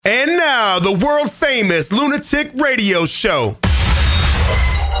now, the world-famous Lunatic Radio Show.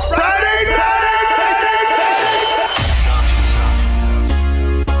 Friday night!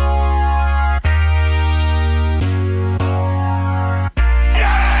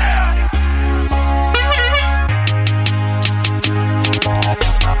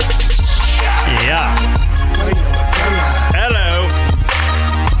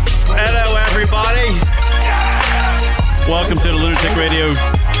 Welcome to the Lunatic Radio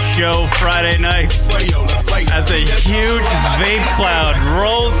Show Friday nights as a huge vape cloud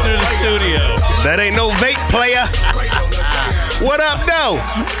rolls through the studio. That ain't no vape, player. What up, though?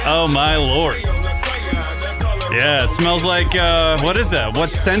 Oh, my Lord. Yeah, it smells like, what is that? What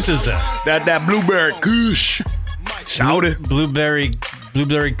scent is that? That blueberry kush. Shout it. Blueberry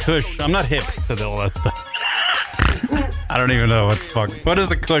kush. I'm not hip to all that stuff. I don't even know what the fuck. What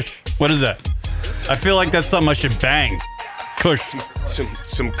is a kush? What is that? I feel like that's something I should bang. Kush.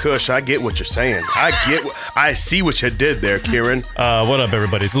 Some kush. I get what you're saying. I see what you did there, Kieran. What up,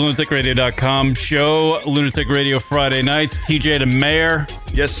 everybody? It's lunaticradio.com show. Lunatic Radio Friday nights. TJ the Mayor.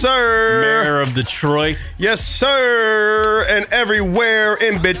 Yes, sir. Mayor of Detroit. Yes, sir. And everywhere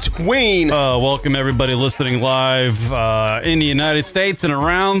in between. Welcome, everybody listening live in the United States and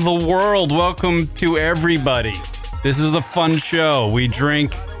around the world. Welcome to everybody. This is a fun show. We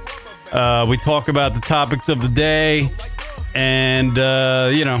drink. We talk about the topics of the day. And,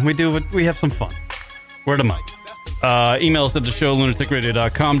 we have some fun. Word of mouth. Email us at the show,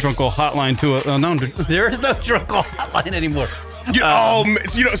 lunaticradio.com. Drunk Call Hotline no, there is no Drunk Call Hotline anymore.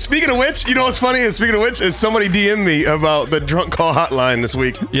 Speaking of which, you know what's funny? Speaking of which, is somebody DM'd me about the Drunk Call Hotline this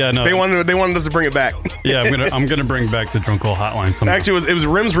week. Yeah, no. They wanted us to bring it back. Yeah, I'm gonna bring back the Drunk Call Hotline sometime. Actually, it was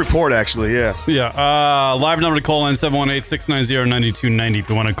Rim's report, actually, yeah. Yeah, live number to call in, 718-690-9290 if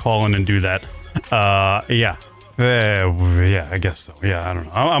you want to call in and do that. Yeah, I guess so. Yeah, I don't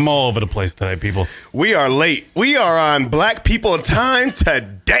know. I'm all over the place today, people. We are late. We are on Black People Time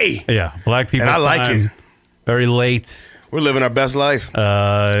today. Yeah, Black People Time. And I like it. Very late. We're living our best life.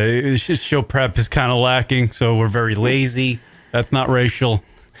 Show prep is kind of lacking, so we're very lazy. That's not racial.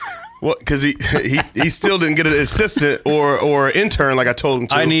 Well, because he still didn't get an assistant or intern like I told him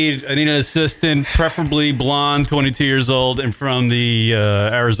to. I need an assistant, preferably blonde, 22 years old, and from the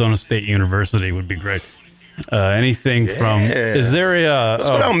Arizona State University would be great. Anything from... Is there a... Let's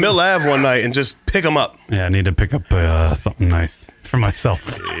go down Mill Ave one night and just pick them up. Yeah, I need to pick up something nice for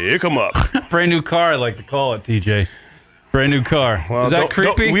myself. Pick them up. Brand new car, I like to call it, TJ. Brand new car. Well, is that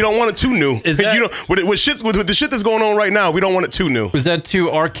creepy? We don't want it too new. Is that, with the shit that's going on right now, we don't want it too new. Is that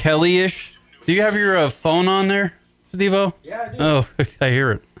too R. Kelly-ish? Do you have your phone on there, Steve-O? Yeah, I do. Oh, I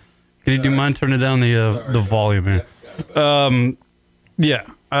hear it. Can you do mine? Turn it down the volume here. Yeah,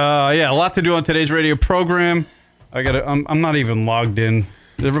 a lot to do on today's radio program. I'm not even logged in.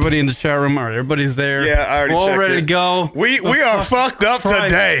 Everybody in the chat room, all right, everybody's there. Yeah, I already checked. We're all ready to go. We are fucked up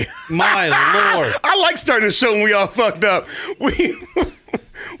today. My Lord. I like starting the show when we all fucked up.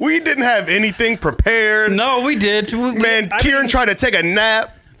 We didn't have anything prepared. No, we did. Kieran tried to take a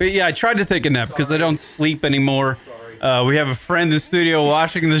nap. Yeah, I tried to take a nap because I don't sleep anymore. We have a friend in the studio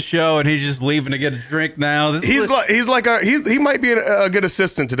watching the show, and he's just leaving to get a drink now. He might be a good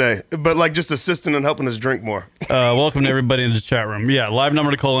assistant today, but like just assisting and helping us drink more. Welcome to everybody in the chat room. Yeah, live number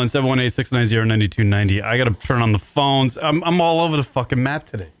to call in 718-690-9290. I got to turn on the phones. I'm all over the fucking map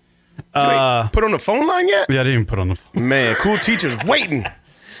today. Put on the phone line yet? Yeah, I didn't even put on the phone. Man, cool teacher's waiting.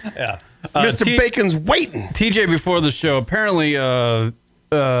 Yeah, Mr. Bacon's waiting. TJ, before the show, apparently,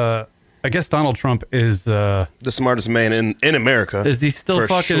 I guess Donald Trump is the smartest man in America. Is he still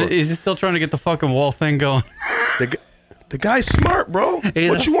fucking? Sure. Is he still trying to get the fucking wall thing going? The guy's smart, bro.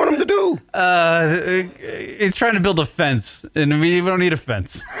 What you want him to do? He's trying to build a fence, and we don't need a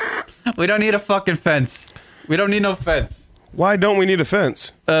fence. We don't need a fucking fence. We don't need no fence. Why don't we need a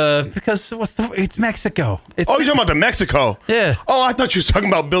fence? Because it's Mexico. You're talking about the Mexico? Yeah. Oh, I thought you were talking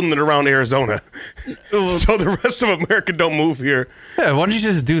about building it around Arizona. So the rest of America don't move here. Yeah, why don't you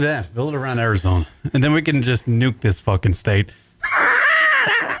just do that? Build it around Arizona. And then we can just nuke this fucking state.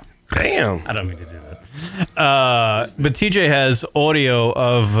 Damn. I don't mean to do that. But TJ has audio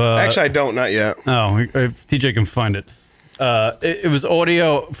of... Actually, I don't. Not yet. Oh, if TJ can find it. It was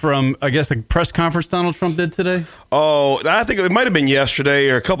audio from, I guess, a press conference Donald Trump did today. Oh, I think it might have been yesterday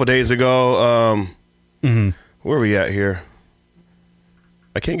or a couple days ago. Where are we at here?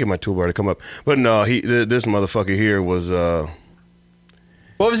 I can't get my toolbar to come up. But no, this motherfucker here was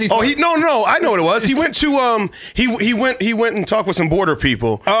What was he? Oh, no. I know what it was. He went to he went and talked with some border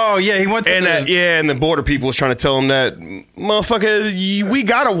people. Oh yeah, he went to and the border people was trying to tell him that, motherfucker, we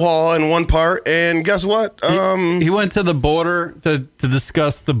got a wall in one part, and guess what? He went to the border to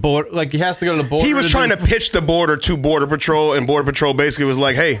discuss the border. Like he has to go to the border. He was trying to pitch the border to Border Patrol, and Border Patrol basically was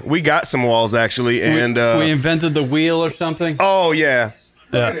like, "Hey, we got some walls actually, and we invented the wheel or something." Oh yeah.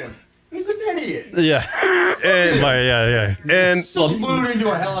 Yeah. He's an idiot. Yeah. And yeah. And Flew into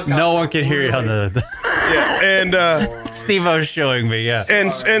a helicopter. No one can hear you on the yeah, and Steve-O's showing me, yeah.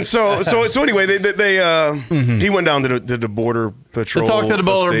 and so anyway, he went down to the Border Patrol to talk to the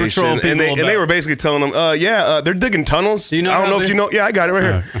Border station, Patrol people, and they were basically telling him, they're digging tunnels. Do you know I don't how know if you know. Yeah, I got it right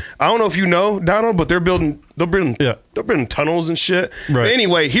here. I don't know if you know, Donald, but they're building tunnels and shit. Right. But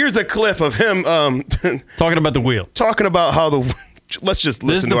anyway, here's a clip of him talking about the wheel. talking about how the. Let's just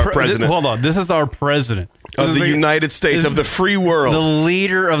listen to our president. Hold on, this is our president of the United States, of the free world. The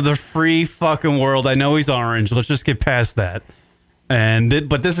leader of the free fucking world. I know he's orange. Let's just get past that.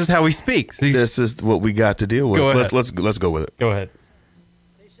 But this is how he speaks. This is what we got to deal with. Go ahead. Let's go with it. Go ahead.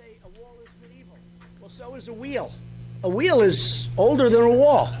 They say a wall is medieval. Well, so is a wheel. A wheel is older than a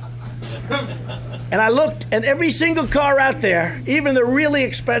wall. And I looked, and every single car out there, even the really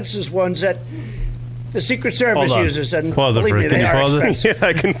expensive ones that the Secret Service uses, and pause believe me, they are expensive. Yeah,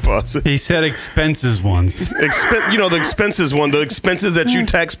 I can pause it. He said expenses ones. The expenses one, the expenses that you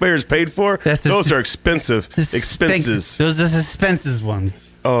taxpayers paid for, those are expensive expenses. Those are expenses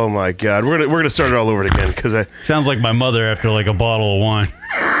ones. Oh my God, we're gonna start it all over again because sounds like my mother after like a bottle of wine.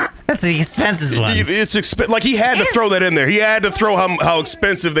 That's the expenses one. It's like he had to throw that in there. He had to throw how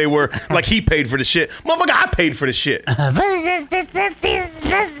expensive they were. Like he paid for the shit. Motherfucker, I paid for the shit.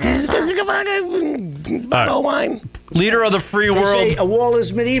 Bottle wine. Leader of the free world. They say a wall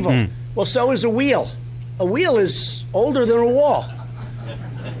is medieval. Well, so is a wheel. A wheel is older than a wall.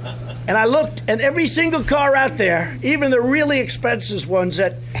 And I looked, and every single car out there, even the really expensive ones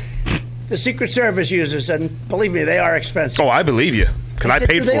that the Secret Service uses, and believe me, they are expensive. Oh, I believe you, because I paid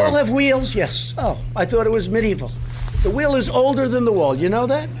for them. Do they all them. have wheels? Yes. Oh, I thought it was medieval. The wheel is older than the wall. You know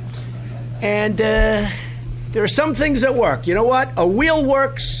that? And there are some things that work. You know what? A wheel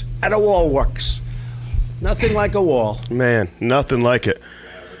works and a wall works. Nothing like a wall. Man, nothing like it.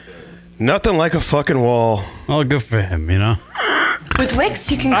 Nothing like a fucking wall. Oh, good for him, you know? With Wix,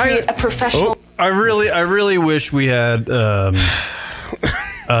 you can create a professional... I really wish we had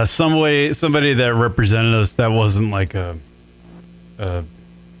somebody that represented us that wasn't like a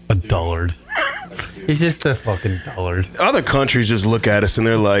dullard. He's just a fucking dullard. Other countries just look at us and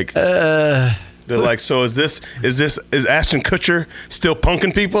they're like, so is Ashton Kutcher still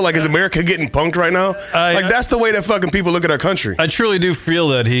punking people? Like, is America getting punked right now? Like, that's the way that fucking people look at our country. I truly do feel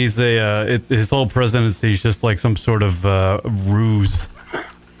that he's his whole presidency is just like some sort of ruse,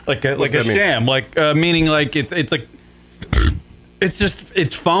 like a sham, meaning like it's like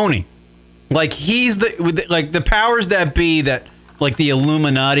it's phony. Like he's the powers that be that. Like the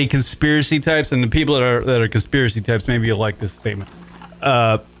Illuminati conspiracy types and the people that are conspiracy types, maybe you'll like this statement.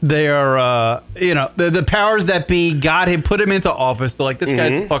 They are, the powers that be put him into office. They're like, this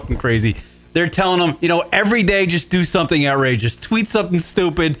guy's fucking crazy. They're telling him, every day just do something outrageous. Tweet something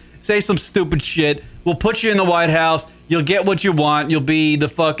stupid. Say some stupid shit. We'll put you in the White House. You'll get what you want. You'll get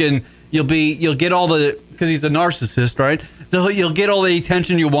all the, because he's a narcissist, right? So you'll get all the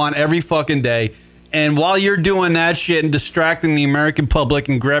attention you want every fucking day. And while you're doing that shit and distracting the American public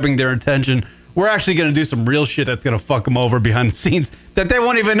and grabbing their attention, we're actually going to do some real shit that's going to fuck them over behind the scenes that they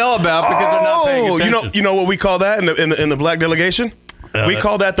won't even know about because they're not paying attention. You know what we call that in the black delegation? We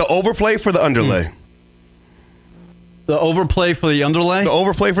call that the overplay for the underlay. The overplay for the underlay? The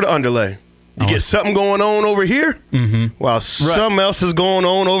overplay for the underlay. You get something going on over here, while something else is going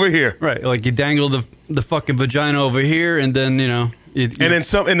on over here. Right, like you dangle the fucking vagina over here, and then and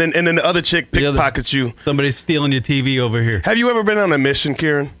then the other chick pickpockets you. Somebody's stealing your TV over here. Have you ever been on a mission,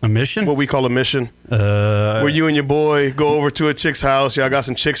 Kieran? A mission? What we call a mission? Where you and your boy go over to a chick's house. Y'all got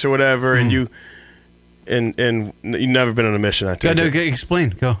some chicks or whatever, and you never been on a mission. I tell you. Explain.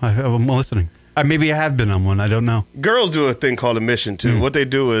 Go. I'm listening. Maybe I have been on one. I don't know. Girls do a thing called a mission too. What they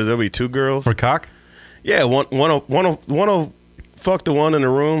do is there'll be two girls for cock. Yeah, one will fuck the one in the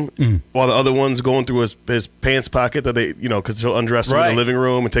room while the other one's going through his pants pocket that they because he'll undress him in the living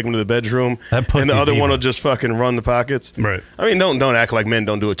room and take him to the bedroom. And the other one will just fucking run the pockets. Right. I mean, don't act like men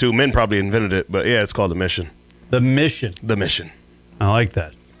don't do it too. Men probably invented it, but yeah, it's called a mission. The mission. The mission. I like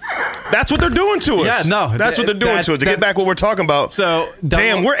that. That's what they're doing to us. Yeah, no. That's what they're doing to us. To get back what we're talking about. So,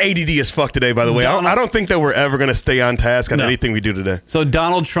 damn, we're ADD as fuck today, by the way. I don't think that we're ever going to stay on task on anything we do today. So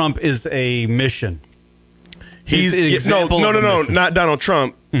Donald Trump is a mission. No, not Donald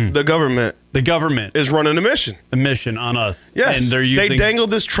Trump. The government. The government is running a mission. A mission on us. Yes. And they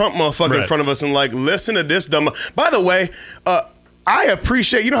dangled this Trump motherfucker in front of us and like, listen to this dumb. By the way, I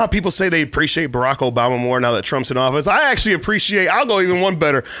appreciate, you know how people say they appreciate Barack Obama more now that Trump's in office? I actually appreciate, I'll go even one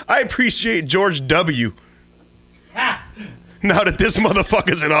better. I appreciate George W. Now that this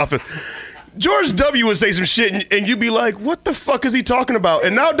motherfucker's in office. George W. would say some shit and you'd be like, what the fuck is he talking about?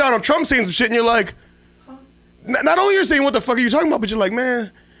 And now Donald Trump's saying some shit and you're like, not only you're saying what the fuck are you talking about, but you're like,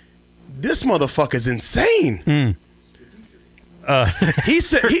 man, this motherfucker's insane. He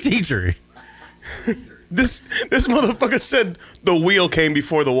said teacher. This motherfucker said the wheel came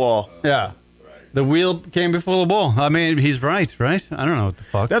before the wall. Yeah. The wheel came before the wall. I mean, he's right? I don't know what the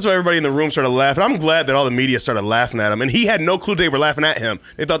fuck. That's why everybody in the room started laughing. I'm glad that all the media started laughing at him. And he had no clue they were laughing at him.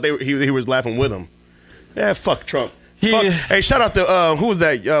 They thought he was laughing with them. Yeah, fuck Trump. Hey, shout out to, who was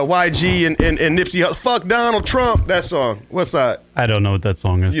that? YG and Nipsey. Fuck Donald Trump. That song. What's that? I don't know what that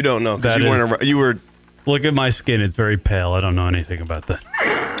song is. You don't know because you were. Look at my skin. It's very pale. I don't know anything about that.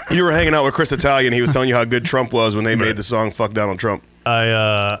 You were hanging out with Chris Italian. He was telling you how good Trump was when they made the song "Fuck Donald Trump." So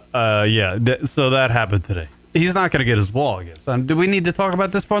that happened today. He's not going to get his wall, I guess. Do we need to talk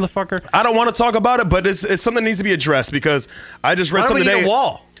about this motherfucker? I don't want to talk about it, but it's something that needs to be addressed because I just read something today. Why do we need a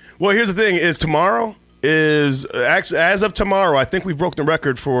wall? Well, here's the thing: tomorrow is actually, as of tomorrow, I think we've broken the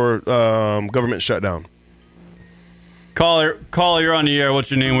record for government shutdown. Caller, you're on the air.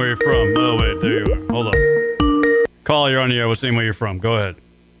 What's your name? Where you're from? Oh wait, there you are. Hold on. Caller, you're on the air. What's your name? Where you're from? Go ahead.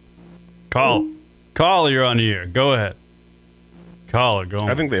 Caller, you're on the air. Go ahead. Caller, go on.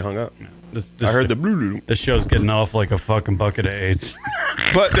 I think they hung up. This I heard the blue. This show's getting off like a fucking bucket of AIDS.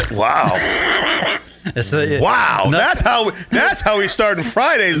 But wow. Wow, that's how we starting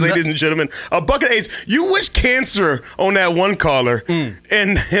Fridays, ladies and gentlemen. A bucket of AIDS. You wish cancer on that one caller,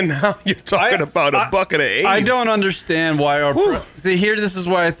 and now you're talking about a bucket of AIDS. I don't understand why our this is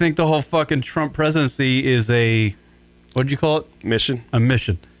why I think the whole fucking Trump presidency is a what'd you call it? Mission. A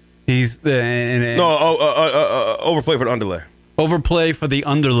mission. He's overplay for the underlay. Overplay for the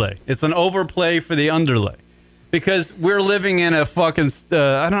underlay. It's an overplay for the underlay. Because we're living in a fucking...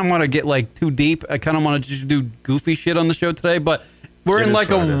 I don't want to get like too deep. I kind of want to just do goofy shit on the show today, but we're in like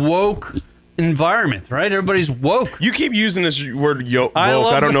a woke environment, right? Everybody's woke. You keep using this word woke. I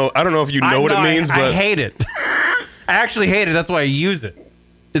don't know if you know what it means, but... I hate it. I actually hate it. That's why I use it.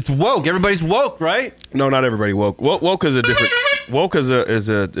 It's woke. Everybody's woke, right? No, not everybody woke. Woke is a different... Woke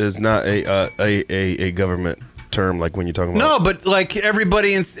is not a government term like when you're talking about. No, but like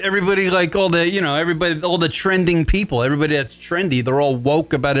everybody like all the all the trending people, everybody that's trendy, they're all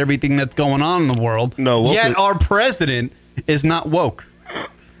woke about everything that's going on in the world. No, yet our president is not woke.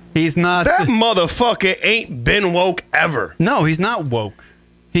 He's not. That motherfucker ain't been woke ever. No, he's not woke.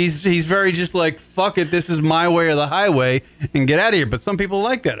 He's very just like, fuck it, this is my way or the highway, and get out of here. But some people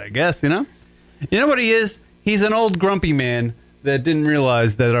like that, I guess. You know what he is? He's an old grumpy man that didn't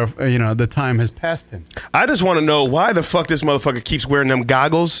realize that the time has passed him. I just want to know why the fuck this motherfucker keeps wearing them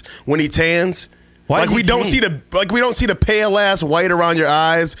goggles when he tans. Why we don't see the pale ass white around your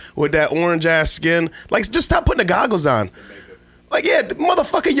eyes with that orange ass skin. Like, just stop putting the goggles on. Like, yeah,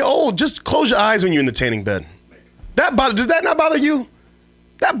 motherfucker, you're old. Just close your eyes when you're in the tanning bed. Does that not bother you?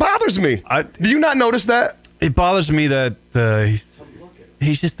 That bothers me. Do you not notice that? It bothers me that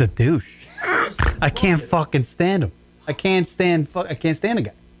he's just a douche. I can't fucking stand him. I can't stand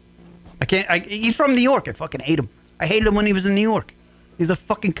a guy. He's from New York. I fucking hate him. I hated him when he was in New York. He's a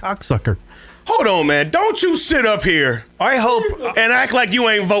fucking cocksucker. Hold on, man. Don't you sit up here. I hope. And act like you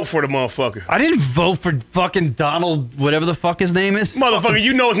ain't vote for the motherfucker. I didn't vote for fucking Donald, whatever the fuck his name is. Motherfucker,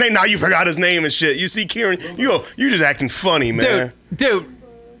 you know his name. Now you forgot his name and shit. You see Kieran, you just acting funny, man. Dude.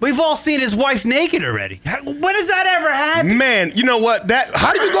 We've all seen his wife naked already. When does that ever happen? Man, you know what?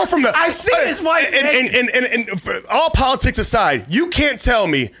 How do you go from the... I've seen his wife naked. And all politics aside, you can't tell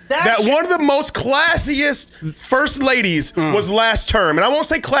me that one of the most classiest first ladies was last term. And I won't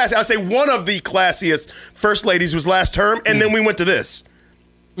say classy. I'll say one of the classiest first ladies was last term. And then we went to this.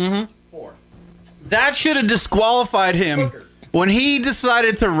 Mm-hmm. That should have disqualified him when he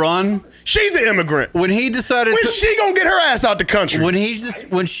decided to run... She's an immigrant. When he decided, when's she gonna get her ass out the country? When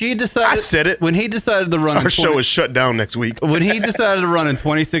she decided, I said it. When he decided to run, our show is shut down next week. When he decided to run in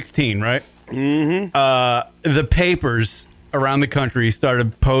 2016, right? Mm-hmm. The papers around the country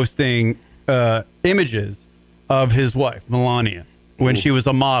started posting images of his wife, Melania, when she was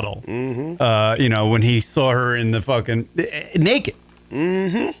a model. Mm-hmm. When he saw her in the fucking naked.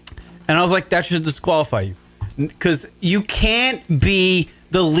 Mm-hmm. And I was like, that should disqualify you, because you can't be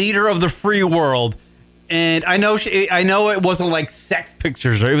the leader of the free world. And I know it wasn't like sex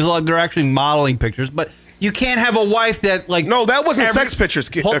pictures, or it was like they're actually modeling pictures, but You can't have a wife that like. No, that wasn't sex pictures,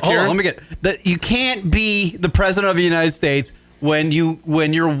 Hold on, let me get that. You can't be the president of the United States when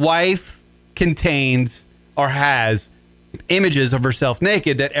your wife contains or has images of herself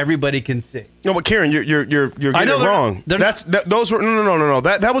naked that everybody can see. No, but Karen, you're getting it wrong. Those were no.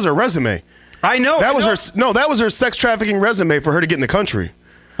 That was her resume. I know. That was her sex trafficking resume for her to get in the country.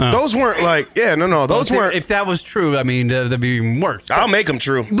 Those weren't like, those weren't. If that was true, I mean, that'd be even worse. I'll make them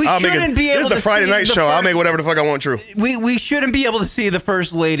true. We shouldn't be able to see. This is the Friday night show. I'll make whatever the fuck I want true. We shouldn't be able to see the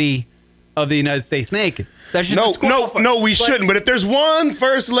first lady of the United States naked. That should we shouldn't. But if there's one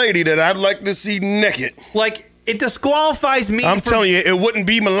first lady that I'd like to see naked, like it disqualifies me. I'm telling you, it wouldn't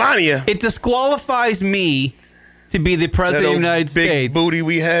be Melania. It disqualifies me to be the president of the United States. Big booty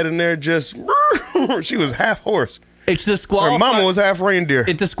we had in there, just she was half horse. It's disqualified. Her mama was half reindeer.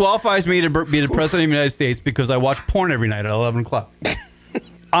 It disqualifies me to be the president of the United States because I watch porn every night at 11 o'clock.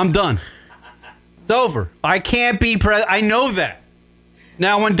 I'm done. It's over. I can't be president. I know that.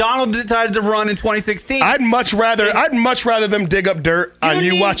 Now, when Donald decided to run in 2016, I'd much rather them dig up dirt on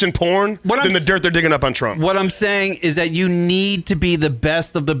you watching porn than the dirt they're digging up on Trump. What I'm saying is that you need to be the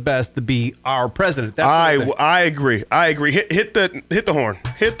best of the best to be our president. I agree. Hit the horn.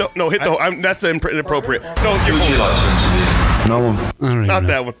 Hit the horn. That's inappropriate. No, Who would you like to interview? No one. Not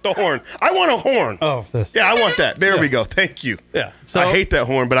that one. The horn. I want a horn. Oh, this. Yeah, I want that. There we go. Thank you. Yeah. So I hate that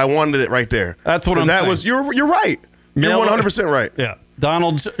horn, but I wanted it right there. That's what I'm saying. You're right. You're 100% right. Yeah.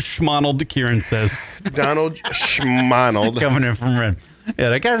 Donald Schmonald, Kieran says. Donald Schmonald. Coming in from Red. Yeah,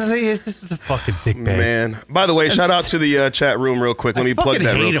 that guy's this is a fucking dickbag. Man. By the way, shout out to the chat room real quick. Let me plug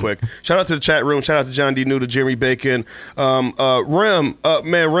that real quick. Shout out to the chat room. Shout out to John D. Noodle, Jeremy Bacon. Rem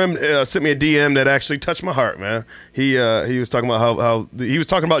sent me a DM that actually touched my heart, man. He was talking about how he was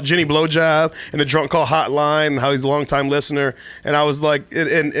talking about Jenny Blowjob and the Drunk Call Hotline and how he's a longtime listener. And I was like,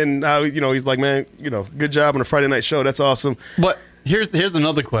 and how, he's like, man, good job on a Friday night show. That's awesome. But here's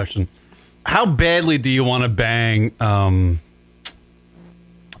another question. How badly do you want to bang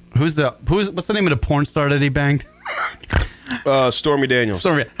what's the name of the porn star that he banged? Stormy Daniels.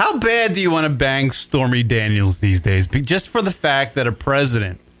 How bad do you want to bang Stormy Daniels these days? Just for the fact that a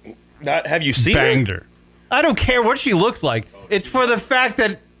president have you seen banged her? I don't care what she looks like. It's for the fact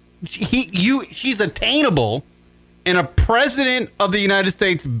that she's attainable and a president of the United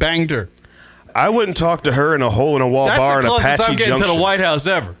States banged her. I wouldn't talk to her in a hole-in-a-wall bar in Apache Junction. That's the closest I'm getting to the White House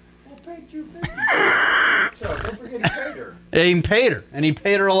ever. We'll pay $2 billion. So don't forget he paid her. He paid her, and he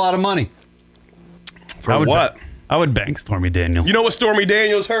paid her a lot of money. For what? I would bang Stormy Daniels. You know what Stormy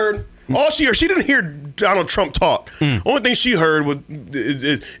Daniels heard? All she didn't hear Donald Trump talk. Only thing she heard was,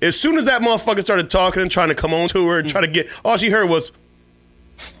 as soon as that motherfucker started talking and trying to come on to her and try to get, all she heard was,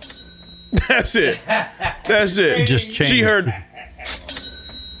 that's it. That's it. Just changed. She heard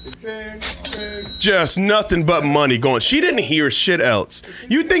just nothing but money going. She didn't hear shit else.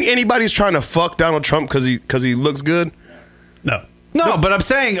 You think anybody's trying to fuck Donald Trump because he looks good? No, but I'm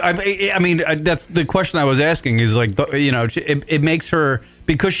saying, I mean, that's the question I was asking is like, it makes her,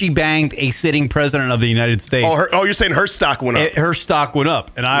 because she banged a sitting president of the United States. Oh, you're saying her stock went up. Her stock went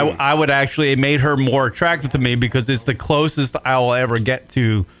up. And I would actually, it made her more attractive to me because it's the closest I will ever get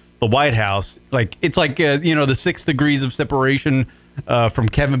to the White House. Like, it's like, the 6 degrees of separation from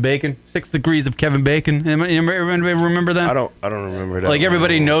Kevin Bacon. 6 degrees of Kevin Bacon. Remember that? I don't remember that. Like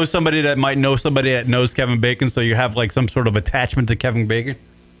everybody knows somebody that might know somebody that knows Kevin Bacon, so you have like some sort of attachment to Kevin Bacon.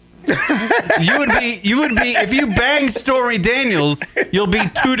 you would be if you bang Stormy Daniels, you'll be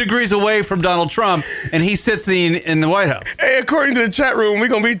 2 degrees away from Donald Trump, and he sits in the White House. Hey, according to the chat room, we're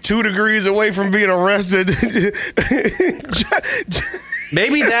gonna be 2 degrees away from being arrested.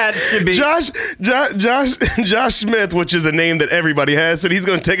 Maybe that should be Josh Smith, which is a name that everybody has, said he's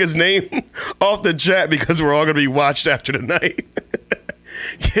going to take his name off the chat because we're all going to be watched after tonight.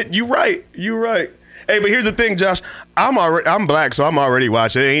 You right. Hey, but here's the thing, Josh. I'm black, so I'm already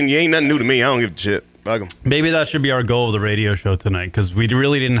watching. You ain't nothing new to me. I don't give a shit. Fuck 'em. Maybe that should be our goal of the radio show tonight because we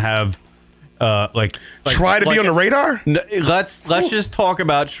really didn't have try to be on the radar. Let's just talk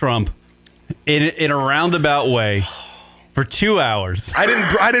about Trump in a roundabout way. For 2 hours. I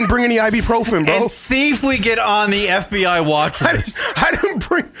didn't bring any ibuprofen, bro. And see if we get on the FBI watch list. I didn't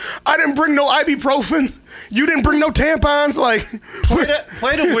bring no ibuprofen. You didn't bring no tampons. Like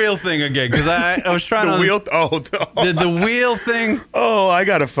play the wheel thing again, because I was trying the to wheel. The wheel thing. Oh, I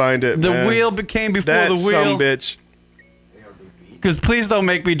gotta find it. The wheel became before that the wheel. Some bitch. Because please don't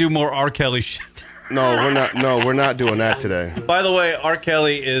make me do more R. Kelly shit. No, we're not. No, we're not doing that today. By the way, R.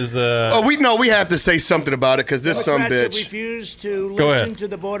 Kelly is. We have to say something about it because this some bitch. Refuse to listen to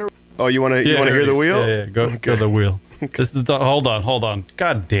the border. Oh, you want to hear the wheel? Yeah, go the wheel. This is hold on.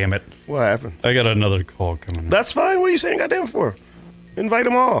 God damn it. What happened? I got another call coming in. That's fine. What are you saying goddamn for? Invite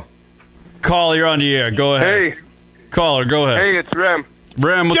them all. Caller, you're on the air. Go ahead. Hey. Caller, go ahead. Hey, it's Rem.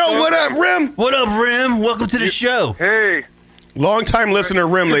 Rem, what's Yo, what up, Rem? What up, Rem? Welcome to the show. Hey. Long-time listener,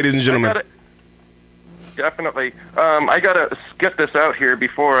 Rem, ladies and gentlemen. Definitely. I gotta get this out here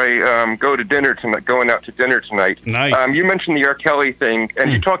before I go to dinner tonight. Going out to dinner tonight. Nice. You mentioned the R. Kelly thing,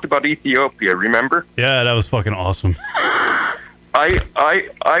 and you talked about Ethiopia. Remember? Yeah, that was fucking awesome. I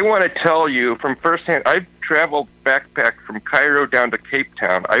want to tell you from firsthand. I've traveled backpack from Cairo down to Cape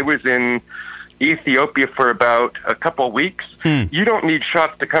Town. I was in Ethiopia for about a couple of weeks. You don't need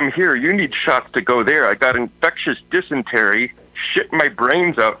shots to come here. You need shots to go there. I got infectious dysentery. Shit my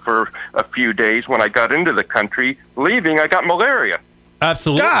brains out for a few days when I got into the country. Leaving, I got malaria.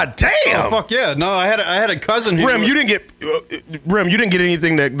 Absolutely. God damn. Oh, fuck yeah. No, I had a cousin who Rem, you didn't get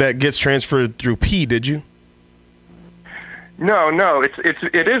anything that gets transferred through pee, did you? No,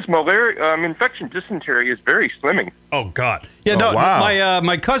 it is malaria. Infection dysentery is very slimming. Oh God. Yeah, wow.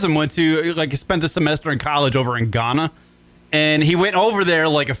 my cousin went to spent a semester in college over in Ghana, and he went over there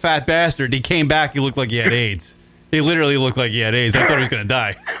like a fat bastard. He came back, he looked like he had AIDS. He literally looked like he had AIDS. I thought he was gonna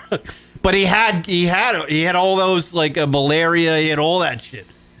die. But he had all those malaria. He had all that shit,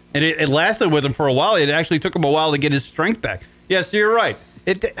 and it lasted with him for a while. It actually took him a while to get his strength back. Yes, you're right.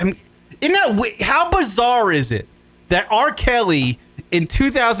 Isn't that how bizarre is it that R. Kelly in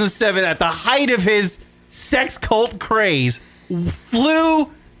 2007, at the height of his sex cult craze,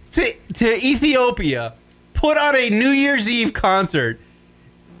 flew to Ethiopia, put on a New Year's Eve concert,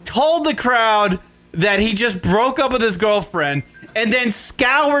 told the crowd that he just broke up with his girlfriend, and then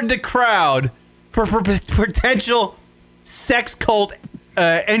scoured the crowd for potential sex cult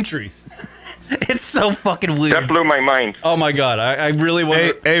entries. It's so fucking weird. That blew my mind. Oh my God, I really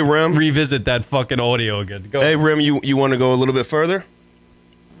want to Rem, revisit that fucking audio again. Go hey, Rem, you want to go a little bit further?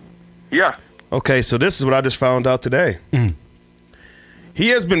 Yeah. Okay, so this is what I just found out today. He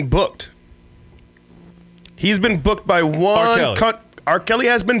has been booked. He's been booked by R. Kelly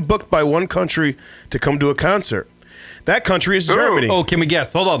has been booked by one country to come to a concert. That country is Germany. Oh, can we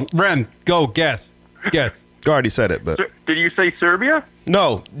guess? Hold on. Ren, go. Guess. I already said it, but... Did you say Serbia?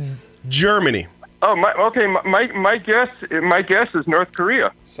 No, Germany. Oh, my guess is North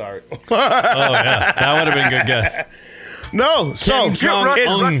Korea. Sorry. Oh, yeah. That would have been a good guess. No, so...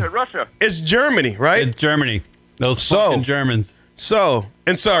 Russia. It's Germany, right? It's Germany. Those fucking Germans. So,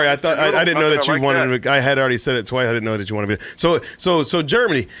 and sorry, I thought I didn't know that you wanted to. I had already said it twice. I didn't know that you wanted to be. So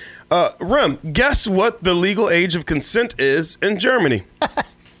Germany. Rem, guess what the legal age of consent is in Germany?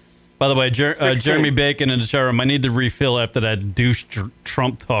 By the way, Jeremy Bacon in the chat room. I need to refill after that douche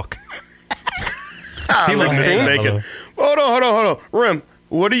Trump talk. I like Mr. Bacon. Hold on. Rem,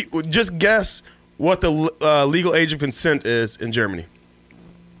 what do you just guess what the legal age of consent is in Germany?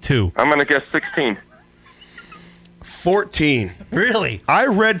 2. I'm gonna guess 16. 14. Really? I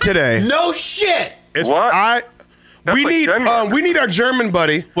read today. No shit. What? We need our German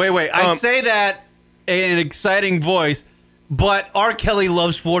buddy. Wait. I say that in an exciting voice, but R. Kelly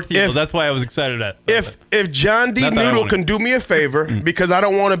loves 14. That's why I was excited at. If John D. Noodle can do me a favor, because I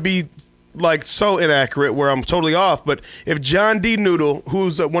don't want to be so inaccurate where I'm totally off, but if John D. Noodle,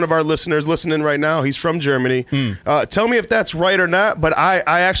 who's one of our listeners listening right now, he's from Germany, tell me if that's right or not. But I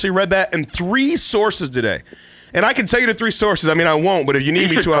actually read that in 3 sources today. And I can tell you the 3 sources. I mean, I won't, but if you need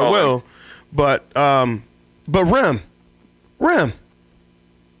me to, I will. But Rem,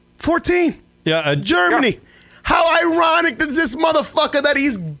 14. Yeah, Germany. Yeah. How ironic is this motherfucker that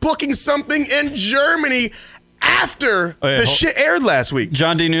he's booking something in Germany after the shit aired last week?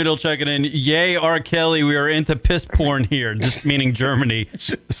 John D. Noodle checking in. Yay, R. Kelly, we are into piss porn here, just meaning Germany.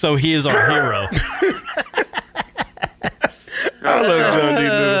 So he is our hero. I love John D.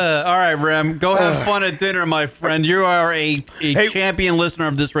 Noodle. All right, Rem, go have fun at dinner, my friend. You are a champion listener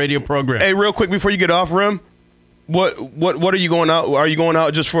of this radio program. Hey, real quick before you get off, Rem, what are you going out? Are you going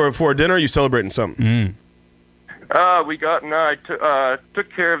out just for a dinner? Or are you celebrating something? I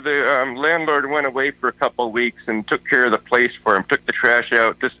took care of the landlord. Went away for a couple of weeks and took care of the place for him. Took the trash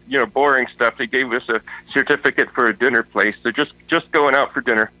out, just boring stuff. They gave us a certificate for a dinner place. So just going out for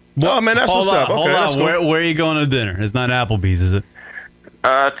dinner. Oh man, that's what's up. Okay, that's cool. Where are you going to dinner? It's not Applebee's, is it?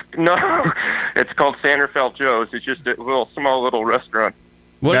 No, it's called Sanderfeld Joe's. It's just a small little restaurant.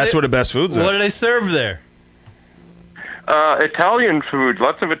 That's where the best food's at. What do they serve there? Italian food.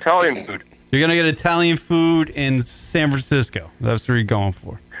 Lots of Italian food. You're gonna get Italian food in San Francisco. That's where you're going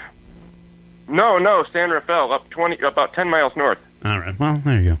for. No, San Rafael, about 10 miles north. All right. Well,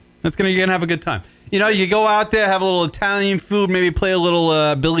 there you go. You're gonna have a good time. You go out there, have a little Italian food, maybe play a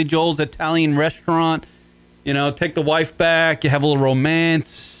little Billy Joel's Italian restaurant. You know, take the wife back. You have a little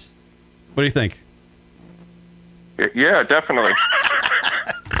romance. What do you think? Yeah, definitely.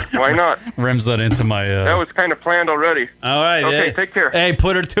 Why not? Rem's that into my... That was kind of planned already. All right. Okay, take care. Hey,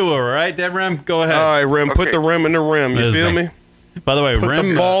 put her to her, all right? That Rem, go ahead. All right, Rem, put the rim in the rim. You feel me? By the way, put Rem...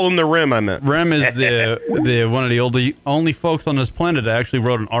 the ball in the rim, I meant. Rem is the one of the only folks on this planet that actually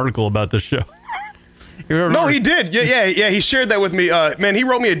wrote an article about this show. No, he did. Yeah. He shared that with me. Man, he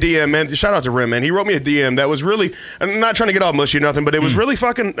wrote me a DM, man. Shout out to Rim, man. He wrote me a DM that was really. I'm not trying to get all mushy or nothing, but it was really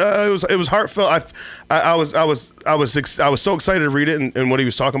fucking. It was heartfelt. I was so excited to read it and what he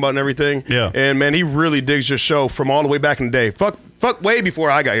was talking about and everything. Yeah. And man, he really digs your show from all the way back in the day. Fuck way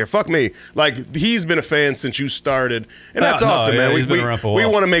before I got here. Fuck me. Like, he's been a fan since you started, and that's awesome, man. He's been around for a while.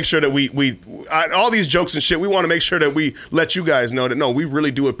 We want to make sure that we all these jokes and shit. We want to make sure that we let you guys know that no, we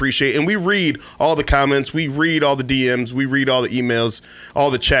really do appreciate, and we read all the comments, we read all the DMs, we read all the emails, all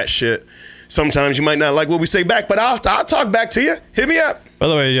the chat shit. Sometimes you might not like what we say back, but I'll talk back to you. Hit me up. By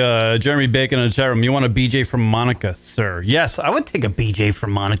the way, Jeremy Bacon in the chat room, you want a BJ from Monica, sir? Yes, I would take a BJ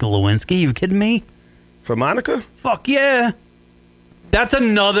from Monica Lewinsky. You kidding me? For Monica? Fuck yeah. That's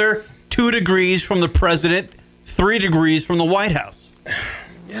another 2 degrees from the president, 3 degrees from the White House.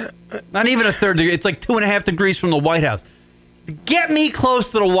 Yeah. Not even a third degree. It's like 2.5 degrees from the White House. Get me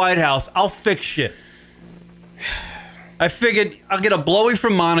close to the White House. I'll fix shit. I figured I'll get a blowy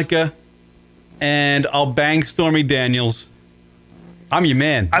from Monica, and I'll bang Stormy Daniels. I'm your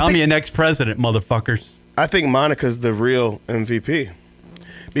man. I'm your next president, motherfuckers. I think Monica's the real MVP.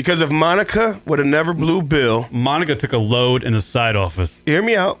 Because if Monica would have never blew Bill... Monica took a load in the side office. Hear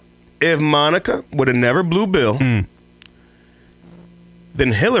me out. If Monica would have never blew Bill,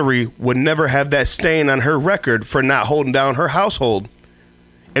 then Hillary would never have that stain on her record for not holding down her household.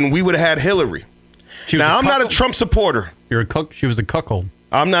 And we would have had Hillary. Now, I'm not a Trump supporter. You're a cook. She was a cuckold.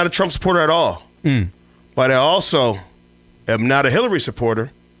 I'm not a Trump supporter at all. But I also am not a Hillary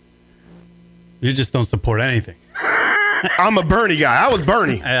supporter. You just don't support anything. I'm a Bernie guy. I was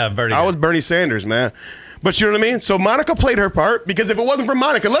Bernie. Yeah, Bernie. I was Bernie Sanders, man. But you know what I mean? So Monica played her part, because if it wasn't for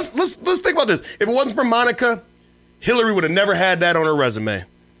Monica, let's think about this. If it wasn't for Monica, Hillary would have never had that on her resume.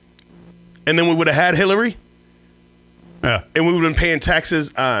 And then we would have had Hillary. Yeah. And we would have been paying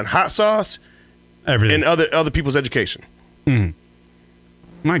taxes on hot sauce, everything, and other people's education.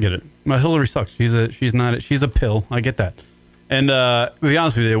 I get it. Well, Hillary sucks. She's a pill. I get that. And to be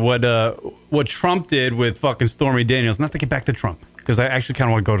honest with you, what Trump did with fucking Stormy Daniels, not to get back to Trump, because I actually kind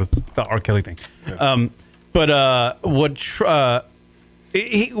of want to go to the R. Kelly thing. Yeah. What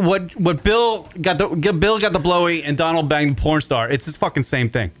Bill got the blowy and Donald banged the porn star. It's the fucking same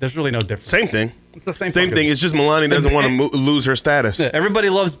thing. There's really no difference. Same thing. It's the same thing. It's just Melania doesn't want to lose her status. Yeah, everybody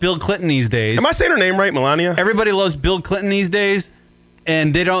loves Bill Clinton these days. Am I saying her name right, Melania? Everybody loves Bill Clinton these days.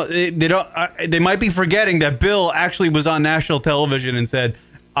 And they might be forgetting that Bill actually was on national television and said,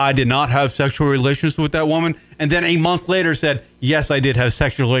 I did not have sexual relations with that woman. And then a month later said, yes, I did have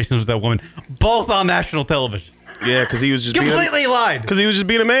sexual relations with that woman. Both on national television. Yeah, because he was just completely lied. Because he was just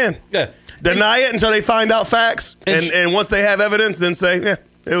being a man. Yeah. Deny it until they find out facts. And once they have evidence, then say, yeah,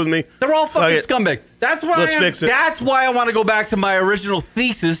 it was me. They're all fucking scumbags. That's why That's why I want to go back to my original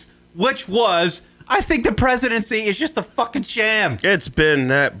thesis, which was, I think the presidency is just a fucking sham. It's been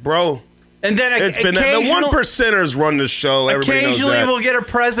that, bro. And then it's been that. The 1%ers run the show. Everybody knows that. Occasionally we'll get a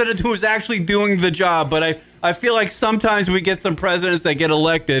president who is actually doing the job, but I feel like sometimes we get some presidents that get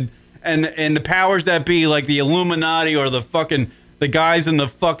elected, and the powers that be, like the Illuminati or the guys in the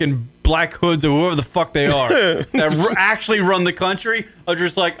fucking black hoods or whoever the fuck they are, that actually run the country, are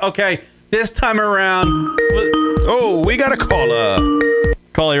just like, okay, this time around. Oh, we got a caller.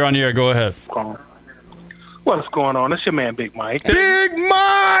 Caller, you're on the air. Go ahead. What's going on? It's your man, Big Mike. Big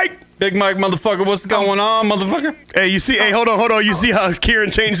Mike! Big Mike, motherfucker. What's going on, motherfucker? Hey, you see? Hey, hold on. You see how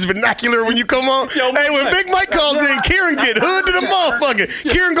Kieran changes vernacular when you come on? Yo, hey, when Big Mike calls in, Kieran get hood to the motherfucker.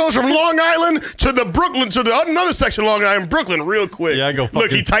 Kieran goes from Long Island to the Brooklyn, to the another section of Long Island, Brooklyn, real quick. Yeah, I go fucking...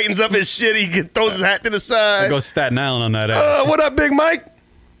 Look, he tightens up his shit. He throws his hat to the side. I go Staten Island on that ass. What up, Big Mike?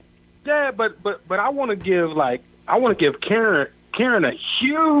 Yeah, but I want to give Karen a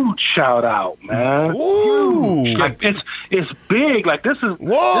huge shout out, man. Ooh. Like it's big. Like this is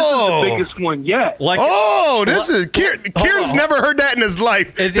the biggest one yet. Kieran's never heard that in his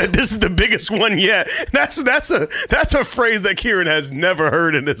life. This is the biggest one yet. That's a phrase that Kieran has never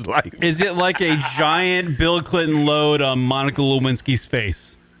heard in his life. Is it like a giant Bill Clinton load on Monica Lewinsky's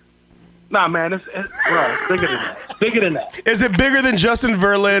face? Nah, man, it's bigger than that. Bigger than that. Is it bigger than Justin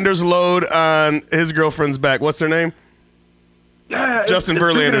Verlander's load on his girlfriend's back? What's her name? Yeah, Justin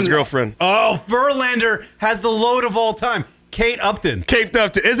Verlander's girlfriend. Oh, Verlander has the load of all time. Kate Upton. Kate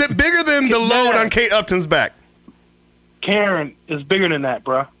Upton. Is it bigger than the load on Kate Upton's back? Karen is bigger than that,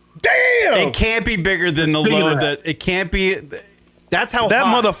 bro. Damn! It can't be bigger than the load that it can't be. That's how that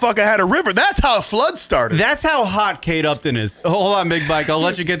hot. motherfucker had a river. That's how a flood started. That's how hot Kate Upton is. Hold on, Big Mike. I'll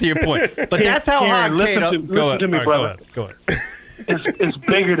let you get to your point. But that's how Karen, hot Kate Upton. Listen to me, brother. Go ahead. It's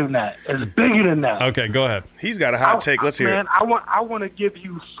bigger than that. It's bigger than that. Okay, go ahead. He's got a hot take. Let's hear it. Man, I want to give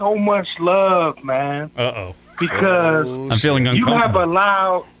you so much love, man. Uh-oh. Because I'm feeling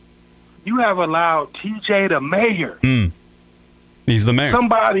uncomfortable. You have allowed TJ the mayor. He's the mayor.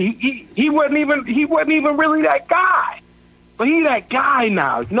 Somebody he wasn't even really that guy. But he that guy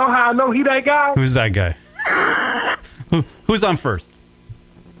now. You know how I know he that guy? Who's that guy? Who's on first?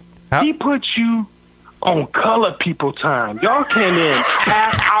 He put you on color people time. Y'all came in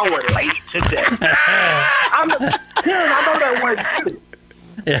half hour late today. I know that wasn't good.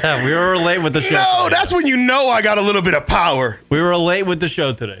 Yeah, we were late with the show. No, that's when you know I got a little bit of power. We were late with the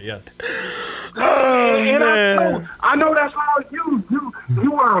show today, yes. And I know that's all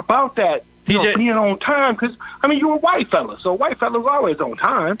you are about that. TJ, being on time, because you're a white fella, so white fellas always on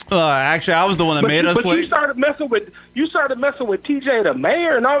time. Actually, I was the one that made us late. But you started messing with TJ the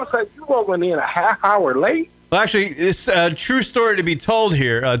mayor, and all of a sudden you went in a half hour late. Well, actually, it's a true story to be told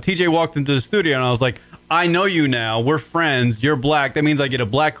here. TJ walked into the studio, and I was like, "I know you now. We're friends. You're black. That means I get a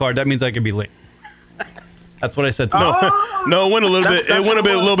black card. That means I can be late." That's what I said to him. No, it went a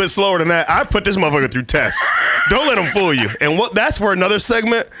little bit slower than that. I put this motherfucker through tests. Don't let him fool you. And that's for another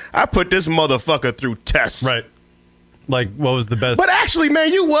segment. I put this motherfucker through tests. Right. Like, what was the best? But actually,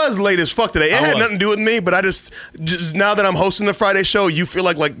 man, you was late as fuck today. It had nothing to do with me, but I just now that I'm hosting the Friday show, you feel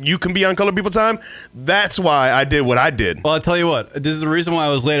like you can be on Color People Time. That's why I did what I did. Well, I'll tell you what. This is the reason why I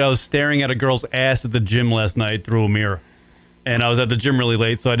was late. I was staring at a girl's ass at the gym last night through a mirror. And I was at the gym really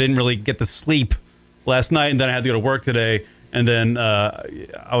late, so I didn't really get to sleep last night, and then I had to go to work today, and then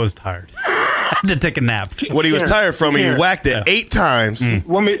I was tired. I had to take a nap. What he was tired from, he whacked it 8 times.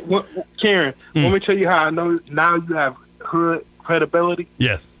 Karen, let me tell you how I know now you have hood credibility.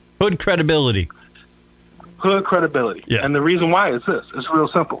 Yes. Hood credibility. Hood credibility. Yeah. And the reason why is this. It's real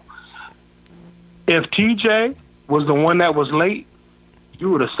simple. If TJ was the one that was late,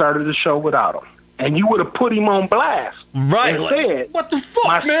 you would have started the show without him. And you would have put him on blast. Right. And said, what the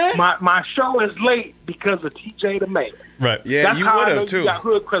fuck, man? My show is late because of TJ the mayor. Right. Yeah, that's you how would I know have, too. You got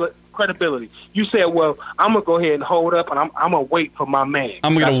hood credibility. You said, well, I'm going to go ahead and hold up, and I'm going to wait for my man.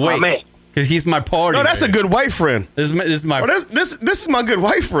 I'm going to wait. Because he's my party. No, that's a good white friend. This is my. This is my good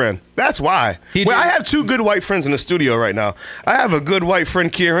white friend. That's why. I have 2 good white friends in the studio right now. I have a good white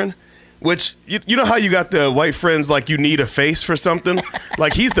friend, Kieran, which you know how you got the white friends like you need a face for something?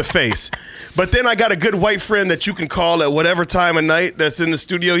 Like he's the face. But then I got a good white friend that you can call at whatever time of night that's in the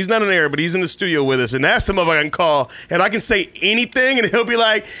studio. He's not in there, but he's in the studio with us. And that's the motherfucker I can call. And I can say anything and he'll be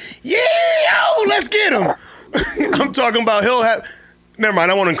like, yeah, let's get him. I'm talking about he'll have... Never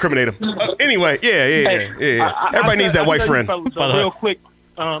mind, I won't incriminate him. Anyway, yeah. Everybody needs that white friend. Real quick,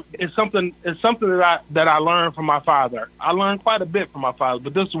 it's something that I learned from my father. I learned quite a bit from my father,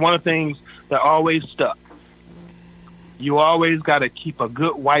 but this is one of the things that always stuck. You always got to keep a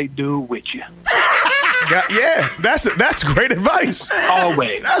good white dude with you. Yeah, that's great advice.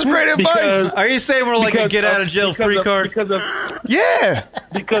 Always. That's great advice. Are you saying we're like a get out of jail free card? Because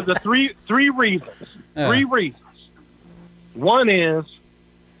of three reasons. Yeah. 3 reasons. One is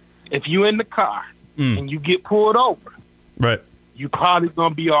if you in the car and you get pulled over, right, you probably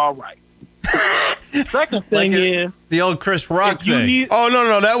gonna be all right. Second thing is the old Chris Rock thing.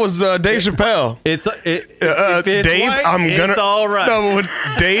 No, that was Dave Chappelle. It's Dave. White, it's all right. No,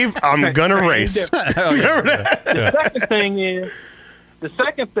 Dave, I'm gonna race. Remember that? The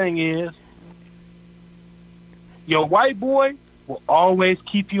second thing is your white boy will always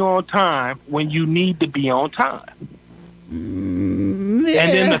keep you on time when you need to be on time. Yeah.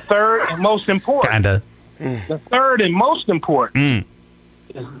 And then the third and most important. The third and most important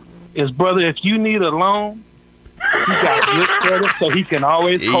is brother, if you need a loan, he got good credit, so he can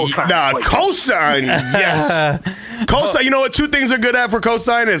always co-sign. Co-sign, yes. Co-sign. You know what? 2 things are good at for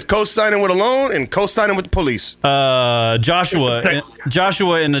co-sign is co-signing with a loan and co-signing with the police. Joshua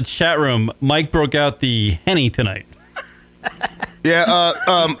in the chat room. Mike broke out the Henny tonight. Yeah,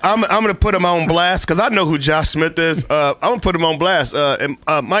 I'm gonna put him on blast because I know who Josh Smith is. I'm gonna put him on blast. And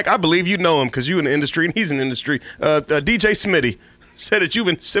Mike, I believe you know him because you're in the industry and he's in the industry. DJ Smitty said that you've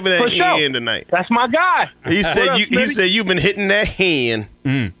been sipping that hand tonight. That's my guy. He said you've been hitting that hand.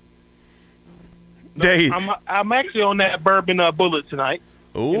 Dave, I'm actually on that bourbon bullet tonight.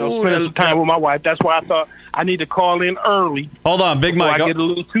 spend some time with my wife. That's why I thought I need to call in early. Hold on, Big Mike. I get a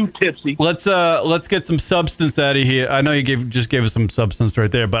little too tipsy. Let's get some substance out of here. I know you just gave us some substance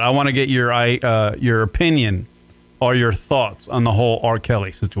right there, but I want to get your opinion or your thoughts on the whole R.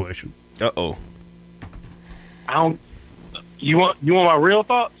 Kelly situation. Uh-oh. You want my real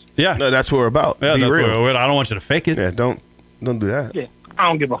thoughts? Yeah. No, that's what we're about. Yeah, Be that's real. what I don't want you to fake it. Yeah, don't do that. Yeah, I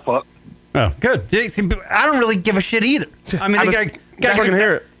don't give a fuck. Oh, good. I don't really give a shit either. I mean, guy can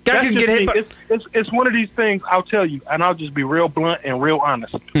hear it. Guy That's can just get hit. me. It's one of these things. I'll tell you, and I'll just be real blunt and real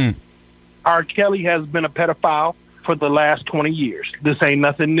honest. R. Kelly has been a pedophile for the last 20 years. This ain't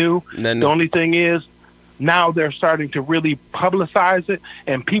nothing new. The only thing is, now they're starting to really publicize it,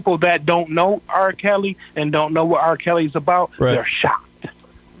 and people that don't know R. Kelly and don't know what R. Kelly's about, they're shocked.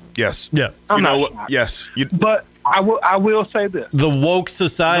 Yes. Yeah. I'm not shocked. Yes. But I will say this. The woke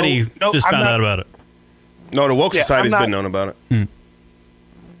society just found out about it. No, the woke society's been known about it.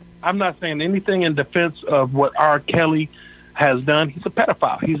 I'm not saying anything in defense of what R. Kelly has done. He's a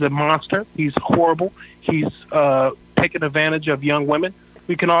pedophile. He's a monster. He's horrible. He's taking advantage of young women.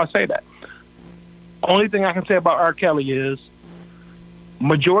 We can all say that. Only thing I can say about R. Kelly is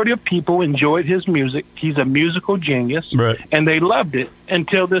majority of people enjoyed his music. He's a musical genius, and they loved it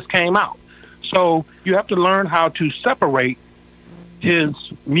until this came out. So you have to learn how to separate his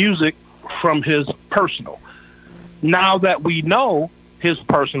music from his personal. Now that we know his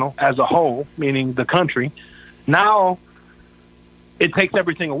personal as a whole, meaning the country, now it takes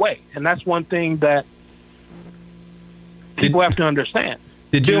everything away. And that's one thing that people have to understand.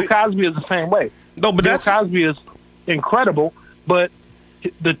 Bill Cosby is the same way. No, but Bill Cosby is incredible, but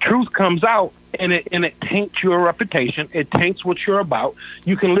the truth comes out and it taints your reputation. It taints what you're about.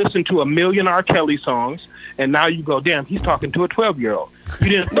 You can listen to 1 million R. Kelly songs, and now you go, damn, he's talking to a 12-year-old. You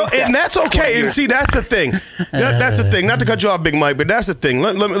didn't know and that's okay. And see, that's the thing. That's the thing. Not to cut you off, Big Mike, but that's the thing.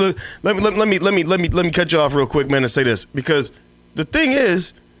 Let me cut you off real quick, man, and say this, because the thing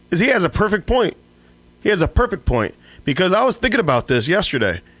is he has a perfect point. He has a perfect point, because I was thinking about this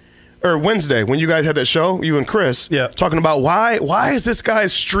yesterday or Wednesday when you guys had that show, you and Chris, talking about why is this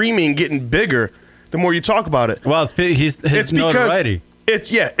guy's streaming getting bigger the more you talk about it. Well, it's notoriety.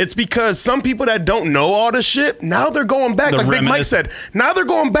 It's because some people that don't know all this shit, now they're going back, like Big Mike said, now they're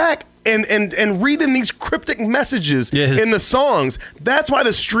going back and reading these cryptic messages in the songs. That's why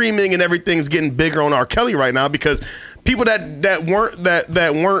the streaming and everything's getting bigger on R. Kelly right now, because people that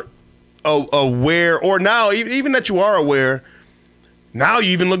weren't aware, or now even that you are aware, now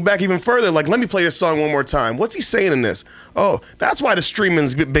you even look back even further, like, let me play this song one more time. What's he saying in this? Oh, that's why the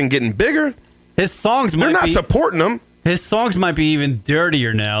streaming's been getting bigger. His songs they're not supporting them. His songs might be even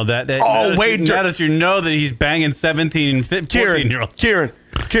dirtier now. Now that you know that he's banging 17 and 14-year-olds.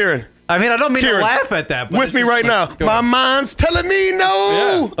 Kieran. I mean, I don't mean to laugh at that. But with me right now. My mind's telling me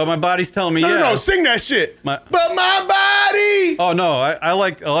no. Yeah. But my body's telling me No, sing that shit. But my body. Oh, no. I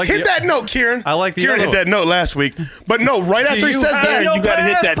like hit that note, Kieran. I like the Kieran hit that note last week. But no, right after he says that, you got to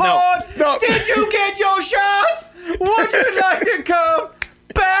hit that note. No. Did you get your shots? Would you like to come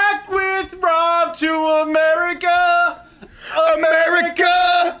back with Rob to America?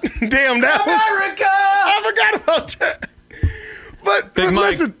 America. Damn, that America. I forgot about that. But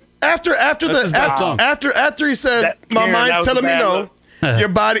listen, after he says my mind's telling me no, your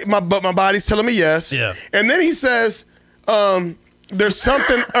body, my body's telling me yes. Yeah. And then he says, there's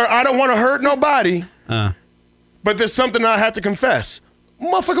something, or I don't want to hurt nobody, but there's something I have to confess.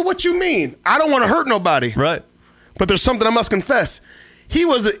 Motherfucker, what you mean? I don't want to hurt nobody. Right. But there's something I must confess. He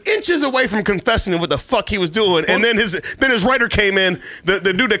was inches away from confessing what the fuck he was doing, and then his writer came in. The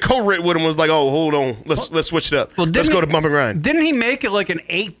dude that co-wrote with him was like, "Oh, hold on, let's switch it up. Let's go to Bump and Grind." Didn't he make it like an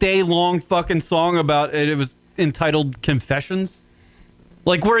 8-day long fucking song about it? It was entitled "Confessions,"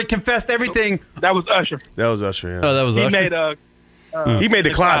 like where he confessed everything. That was Usher. That was Usher. Yeah. Oh, that was Usher. He made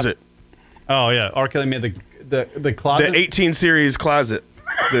the closet. Oh yeah, R. Kelly made the closet. The 18 series closet,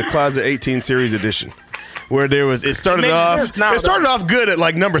 the Closet 18 series edition. Where it started off good at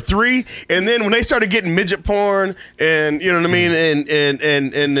like number 3, and then when they started getting midget porn, and you know what I mean,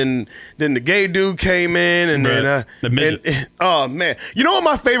 and then the gay dude came in, and then the midget. Oh man, you know what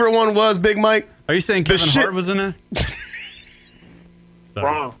my favorite one was, Big Mike? Are you saying Kevin Hart was in it?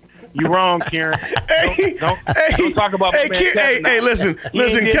 Wrong. You wrong, Kieran. Don't talk about my man Kevin. Hey, listen.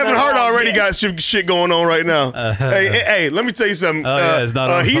 Kevin Hart already got shit going on right now. Hey, let me tell you something. It's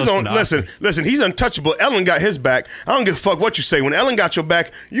not he's on. Listen. He's untouchable. Ellen got his back. I don't give a fuck what you say. When Ellen got your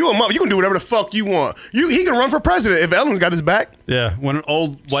back, you can do whatever the fuck you want. He can run for president if Ellen's got his back. Yeah, when an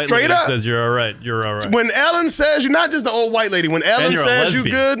old white lady says you're all right, you're all right. When Ellen says you're not just the old white lady. When Ellen says you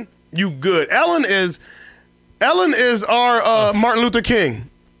good, you good. Ellen is Ellen is our Martin Luther King.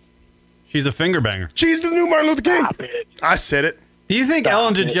 She's a finger banger. She's the new Martin Luther King. I said it. Do you think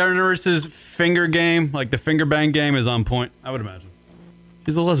Ellen DeGeneres' finger game, like the finger bang game, is on point? I would imagine.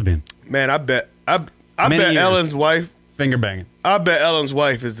 She's a lesbian. Man, I bet Ellen's wife finger banging. I bet Ellen's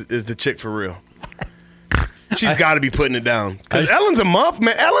wife is the chick for real. She's got to be putting it down because Ellen's a muff,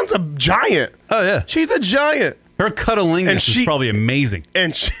 man. Ellen's a giant. Oh yeah, she's a giant. Her cunnilingus is probably amazing.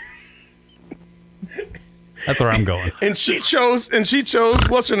 And she. That's where I'm going. And she chose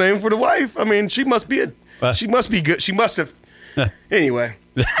what's her name for the wife. I mean, she must be she must be good. She must have. Anyway,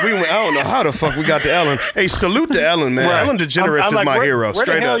 I don't know how the fuck we got to Ellen. Hey, salute to Ellen, man. Ellen DeGeneres is my hero. Where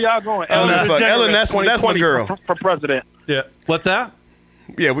Straight the hell up. y'all going? Ellen, that's my girl for president. Yeah. What's that?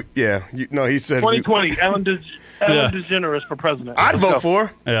 Yeah, he said 2020. Ellen DeGeneres for president. I'd vote for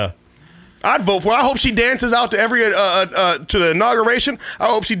her. Yeah. I'd vote for her. I hope she dances out to every to the inauguration. I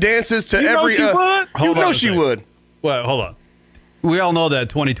hope she dances to every. She would? You know she would. Well, hold on. We all know that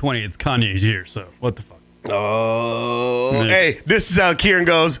 2020 it's Kanye's year. So what the fuck? Oh, hey, this is how Kieran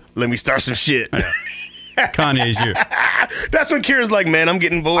goes. Let me start some shit. Yeah. Kanye's year. That's when Kieran's like, man, I'm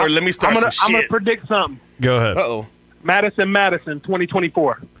getting bored. Let me start some shit. I'm gonna predict something. Go ahead. Uh-oh. Madison,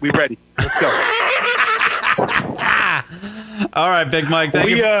 2024. We ready? Let's go. All right, Big Mike. Thank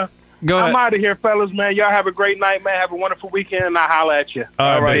you. Go ahead. I'm out of here, fellas, man. Y'all have a great night, man. Have a wonderful weekend, and I'll holler at you.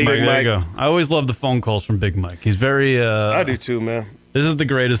 All right, Big Mike. There you go. I always love the phone calls from Big Mike. He's very... I do too, man. This is the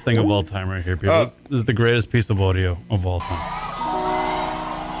greatest thing of all time right here, people. This is the greatest piece of audio of all time.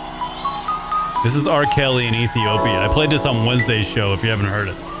 This is R. Kelly in Ethiopia. I played this on Wednesday's show if you haven't heard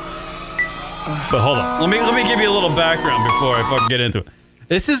it. But hold on. Let me give you a little background before I fucking get into it.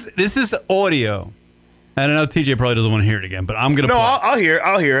 This is audio. And I know TJ probably doesn't want to hear it again, but I'm going to play.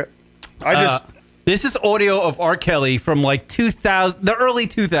 I'll hear it. This is audio of R. Kelly from like the early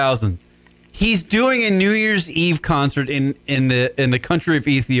 2000s. He's doing a New Year's Eve concert in the country of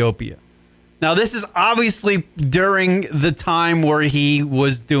Ethiopia. Now, this is obviously during the time where he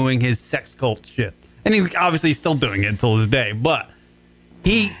was doing his sex cult shit, and he obviously still doing it until this day. But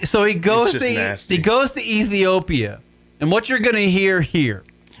he goes to Ethiopia, and what you're gonna hear here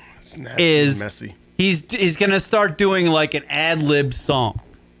is messy. He's gonna start doing like an ad lib song,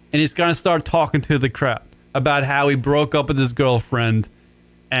 and he's gonna start talking to the crowd about how he broke up with his girlfriend.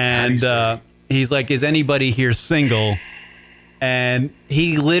 And he's like, is anybody here single? And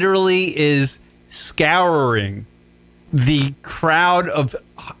he literally is scouring the crowd of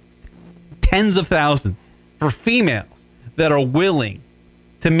tens of thousands for females that are willing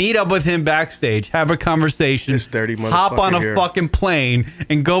to meet up with him backstage, have a conversation, hop on a fucking plane,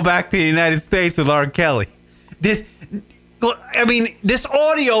 and go back to the United States with R. Kelly. This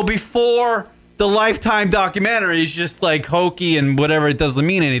audio before the Lifetime documentary is just like hokey and whatever. It doesn't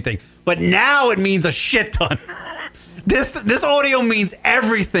mean anything. But now it means a shit ton. This audio means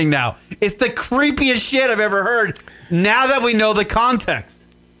everything now. It's the creepiest shit I've ever heard now that we know the context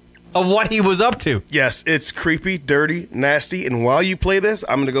of what he was up to. Yes, it's creepy, dirty, nasty. And while you play this,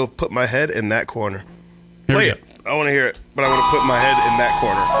 I'm going to go put my head in that corner. Play it. I want to hear it, but I want to put my head in that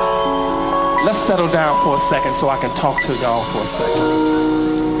corner. Let's settle down for a second so I can talk to y'all for a second.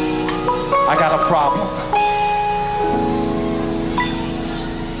 I got a problem.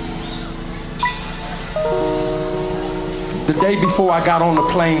 The day before I got on the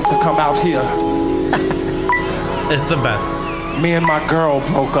plane to come out here, it's the best. Me and my girl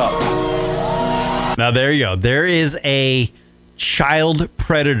broke up. Now there you go. There is a child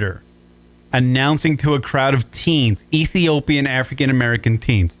predator announcing to a crowd of teens, Ethiopian African American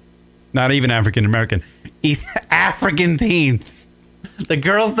teens, not even African American, African teens, the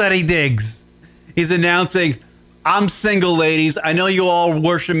girls that he digs. He's announcing, I'm single, ladies. I know you all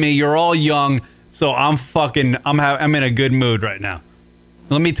worship me. You're all young. So I'm in a good mood right now.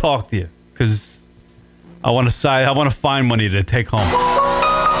 Let me talk to you because I want to find money to take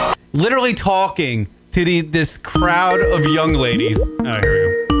home. Literally talking to this crowd of young ladies. All right,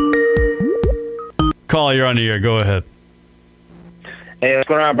 here we go. Call, you're on the air. Go ahead. Hey, what's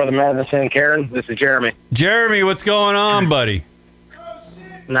going on, Brother Madison and Karen? This is Jeremy. Jeremy, what's going on, buddy?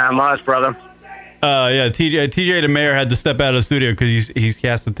 Not much, brother. Yeah, TJ the mayor had to step out of the studio because he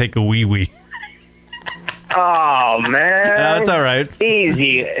has to take a wee-wee. Oh, man. That's all right.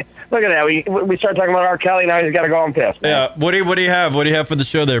 Easy. Look at that. We start talking about R. Kelly, now he's got to go on piss. Man. Yeah. What do you have? What do you have for the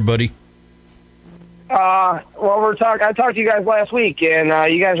show there, buddy? Well, I talked to you guys last week, and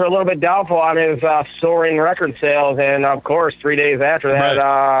you guys were a little bit doubtful on his soaring record sales. And, of course, 3 days after that,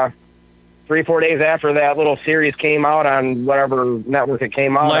 right. 3-4 days after that little series came out on whatever network it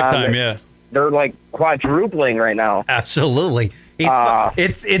came out Lifetime, on. yeah. They're, like, quadrupling right now. Absolutely.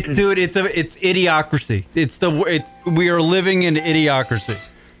 It's idiocracy. We are living in idiocracy.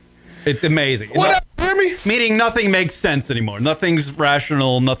 It's amazing. What up, Jeremy? Meaning nothing makes sense anymore. Nothing's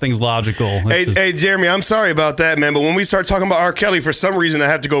rational. Nothing's logical. Hey, Jeremy, I'm sorry about that, man. But when we start talking about R. Kelly, for some reason I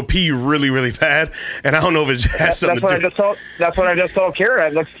have to go pee really, really bad, and I don't know if it has something to do. That's what I just told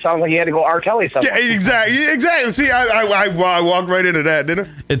Kira. It sounds like he had to go R. Kelly something. Yeah, exactly. See, I walked right into that, didn't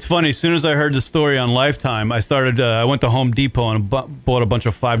I? It's funny. As soon as I heard the story on Lifetime, I went to Home Depot and bought a bunch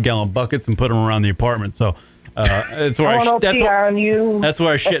of 5-gallon buckets and put them around the apartment. So that's where that's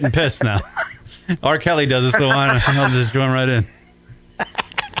where I shit and piss now. R. Kelly does it, so I'll just join right in.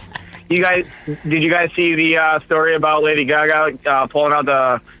 Did you guys see the story about Lady Gaga pulling out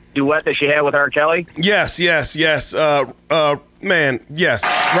the duet that she had with R. Kelly? Yes. Man, yes.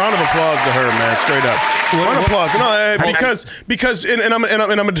 Round of applause to her, man. Straight up. Round of applause. No, because I'm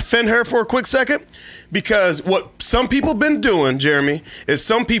gonna defend her for a quick second. Because what some people been doing, Jeremy, is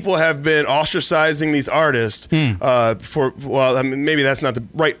some people have been ostracizing these artists maybe that's not the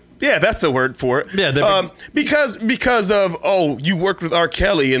right. Yeah, that's the word for it. Yeah, because of you worked with R.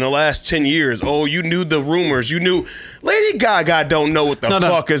 Kelly in the last 10 years. Oh, you knew the rumors. You knew Lady Gaga don't know what the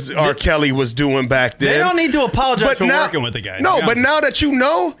fuck R. Kelly was doing back then. They don't need to apologize for working with the guy. No, but now that you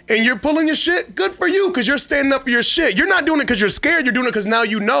know and you're pulling your shit, good for you because you're standing up for your shit. You're not doing it because you're scared. You're doing it because now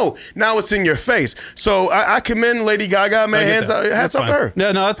you know. Now it's in your face. So I commend Lady Gaga, man. Hats up to her.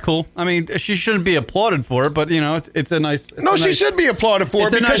 Yeah, no, that's cool. I mean, she shouldn't be applauded for it, but it's a nice. She should be applauded for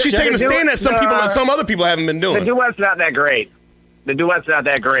it because she's taking a stand that some other people haven't been doing. The duet's not that great.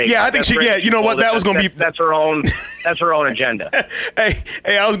 Yeah, I think you know what? That was going to be. That's her own. That's her own agenda. Hey,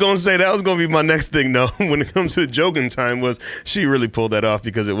 I was going to say that was going to be my next thing, though. When it comes to the joking time, was she really pulled that off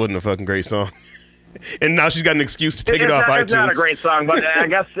because it wasn't a fucking great song, and now she's got an excuse to take it off iTunes. It's not a great song, but I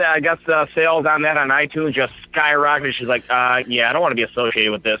guess sales on that on iTunes just skyrocketed. She's like, I don't want to be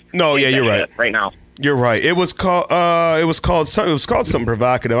associated with this. No, yeah, you're right. Right now. You're right. It was called something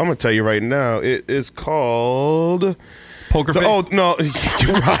provocative. I'm gonna tell you right now. It is called Poker Face. Oh no,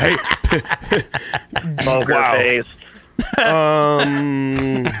 you're right. Poker Face.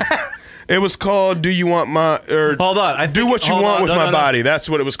 It was called "Do You Want My?" or hold on, "Do What You Want with My Body." That's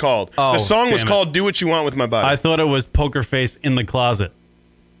what it was called. Oh, the song was called "Do What You Want with My Body." I thought it was Poker Face in the Closet.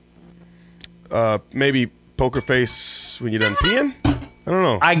 Maybe Poker Face when you're done peeing. I don't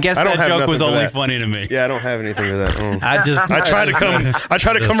know. I guess that joke was only funny to me. Yeah, I don't have anything for that. I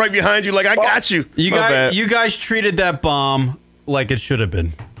try to come right behind you like I got you. You guys treated that bomb like it should have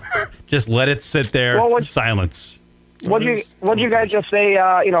been. Just let it sit there. Silence. What'd you guys just say?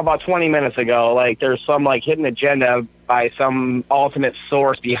 About 20 minutes ago, like there's some like hidden agenda by some ultimate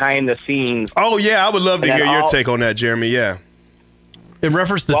source behind the scenes. Oh yeah, I would love to hear your take on that, Jeremy. Yeah. In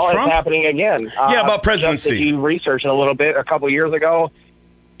reference to Trump? It's happening again. About presidency. Just you researched it a little bit. A couple years ago,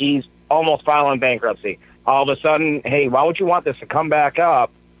 he's almost filing bankruptcy. All of a sudden, hey, why would you want this to come back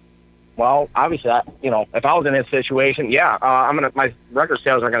up? Well, obviously, if I was in his situation, my record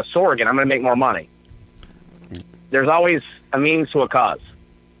sales are going to soar again. I'm going to make more money. There's always a means to a cause.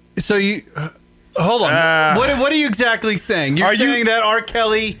 So you hold on. What are you exactly saying? You're saying that R.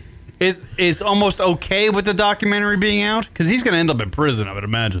 Kelly is almost okay with the documentary being out? Because he's going to end up in prison, I would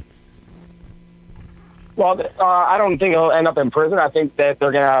imagine. Well, I don't think he'll end up in prison. I think that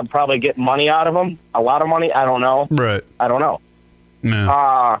they're going to probably get money out of him. A lot of money. I don't know. Right. I don't know.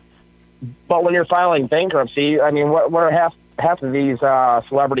 No. But when you're filing bankruptcy, I mean, what are half of these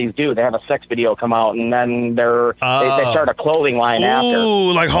celebrities do? They have a sex video come out, and then they start a clothing line after.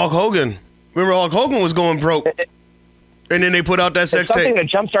 Ooh, like Hulk Hogan. Remember Hulk Hogan was going broke. And then they put out that sex tape. Something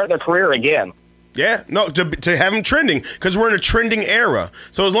to jumpstart their career again. Yeah, no, to have them trending, because we're in a trending era.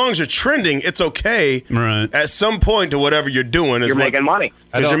 So as long as you're trending, it's okay. Right. At some point to whatever you're doing, you're making money.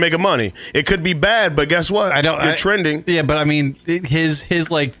 Because you're making money. It could be bad, but guess what? You're trending. Yeah, but I mean, his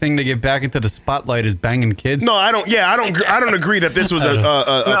like thing to get back into the spotlight is banging kids. No, I don't. Yeah, I don't agree that this was a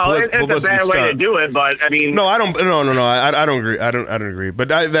publicity it's a bad way to do it. But I mean, no, I don't. No, I don't agree. I don't agree. But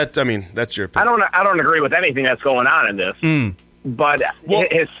that's your opinion. I don't agree with anything that's going on in this. But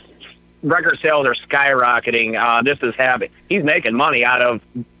his record sales are skyrocketing. This is happening. He's making money out of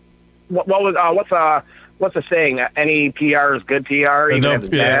what's the saying? Any PR is good PR, even if it's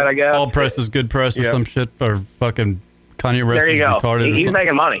bad, I guess. All press is good press or some shit, or fucking Kanye West. There you go. Retarded. He's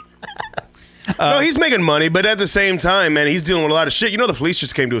making money. No, he's making money, but at the same time, man, he's dealing with a lot of shit. You know, the police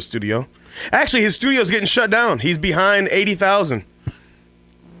just came to his studio. Actually, his studio's getting shut down. He's behind $80,000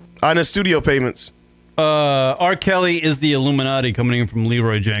 on his studio payments. R. Kelly is the Illuminati, coming in from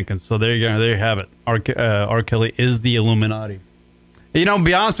Leroy Jenkins. So there you go. There you have it. R. Kelly is the Illuminati. You know, to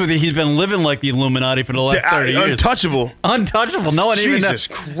be honest with you, he's been living like the Illuminati for the last 30 years. Untouchable. Untouchable. No one even knows. Jesus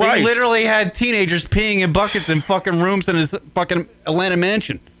Christ. He literally had teenagers peeing in buckets in fucking rooms in his fucking Atlanta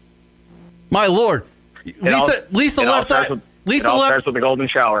mansion. My Lord. Lisa Left Eye. It all starts with the golden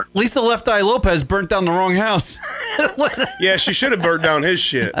shower. Lisa Left Eye Lopez burnt down the wrong house. Yeah, she should have burnt down his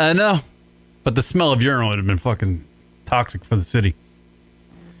shit. I know. But the smell of urine would have been fucking toxic for the city.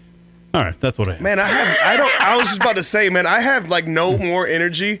 All right, that's what I have. Man, I was just about to say, man, I have like no more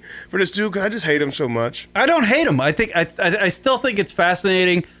energy for this dude because I just hate him so much. I don't hate him. I think I still think it's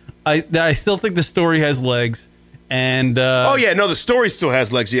fascinating. I still think the story has legs. And oh yeah, no, the story still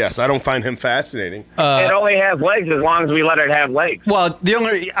has legs. Yes, I don't find him fascinating. It only has legs as long as we let it have legs. Well,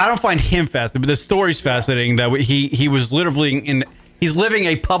 I don't find him fascinating, but the story's fascinating. That he was literally he's living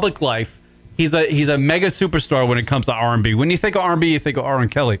a public life. He's a mega superstar when it comes to R&B. When you think of R&B, you think of R.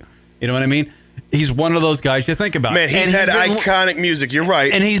 Kelly. You know what I mean? He's one of those guys you think about. Man, he's had iconic music. You're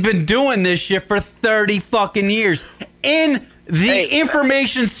right. And he's been doing this shit for 30 fucking years in the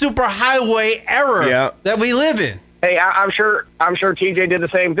information superhighway era that we live in. Hey, I'm sure TJ did the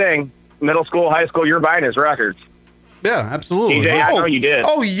same thing. Middle school, high school, you're buying his records. Yeah, absolutely. TJ, I know you did.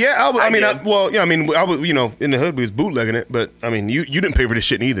 Oh yeah, I was, you know, in the hood we was bootlegging it, but I mean, you didn't pay for this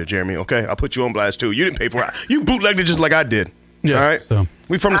shit either, Jeremy. Okay, I'll put you on blast too. You didn't pay for it. You bootlegged it just like I did. Yeah. All right. So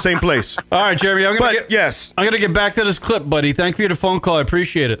we from the same place. All right, Jeremy. I'm gonna get back to this clip, buddy. Thank you for the phone call. I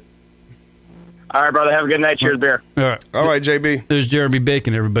appreciate it. All right, brother. Have a good night. Cheers, beer. All right, JB. There's Jeremy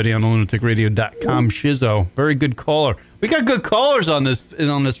Bacon, everybody on the lunaticradio.com. Shizzo, very good caller. We got good callers on this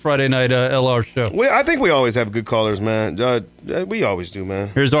Friday night LR show. I think we always have good callers, man. We always do, man.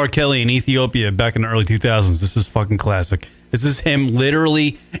 Here's R. Kelly in Ethiopia back in the early 2000s. This is fucking classic. This is him,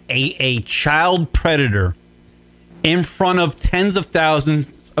 literally a child predator in front of tens of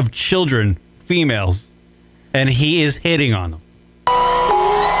thousands of children, females, and he is hitting on them.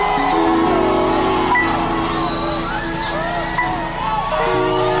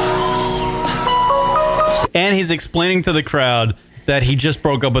 And he's explaining to the crowd that he just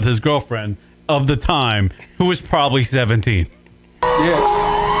broke up with his girlfriend of the time, who was probably 17. Yes,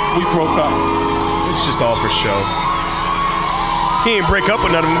 we broke up. It's just all for show. He didn't break up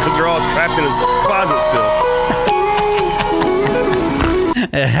with none of them because they're all trapped in his closet still.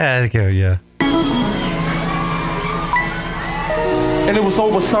 Yeah. And it was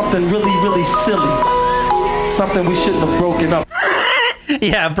over something really, really silly. Something we shouldn't have broken up.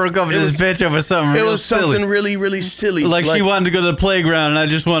 Yeah, I broke up with this bitch over something real silly. It was something really, really silly. Like she wanted to go to the playground and I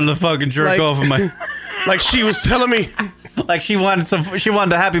just wanted to fucking jerk off of my... Like she was telling me... Like she wanted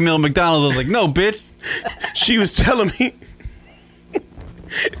the Happy Meal at McDonald's. I was like, no, bitch. She was telling me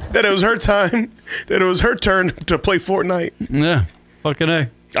that it was her time, that it was her turn to play Fortnite. Yeah, fucking A.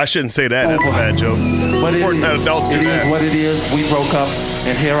 I shouldn't say that. That's a bad joke. But Fortnite adults do that. It is what it is. We broke up,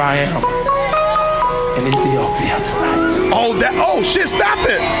 and here I am in Ethiopia tonight. Oh shit! Stop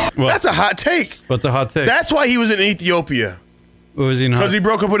it. What? That's a hot take. What's a hot take? That's why he was in Ethiopia. What was he in? Because he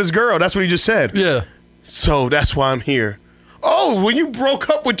broke up with his girl. That's what he just said. Yeah. So that's why I'm here. Oh, when you broke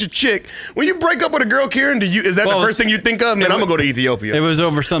up with your chick, when you break up with a girl, Kieran, is that the first thing you think of? Man, I'm gonna go to Ethiopia. It was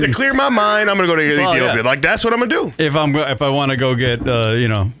over something to clear my mind. I'm gonna go to Ethiopia. Yeah. Like that's what I'm gonna do. If I want to go get,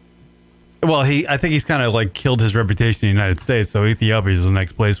 well, I think he's kind of like killed his reputation in the United States, so Ethiopia is the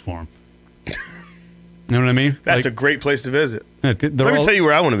next place for him. You know what I mean? That's a great place to visit. Let me tell you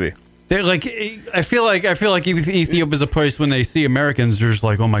where I want to be. They're like, I feel like Ethiopia is a place when they see Americans, they're just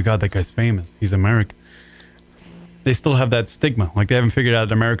like, oh my god, that guy's famous. He's American. They still have that stigma. Like they haven't figured out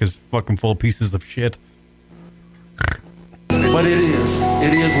that America's fucking full of pieces of shit. But it is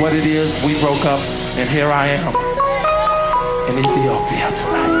what it is. We broke up, and here I am in Ethiopia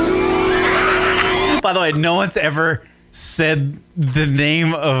tonight. By the way, no one's ever said the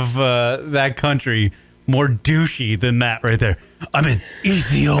name of that country more douchey than that right there. I'm in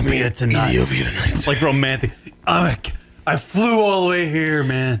Ethiopia tonight. It's like romantic. I flew all the way here,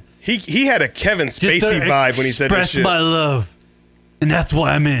 man. He had a Kevin Spacey vibe when he said this shit. Express my love, and that's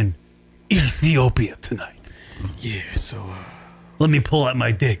why I'm in Ethiopia tonight. Yeah, so let me pull out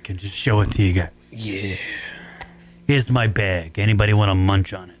my dick and just show it to you guys. Yeah. Here's my bag. Anybody want to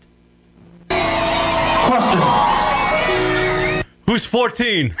munch on it? Question. Who's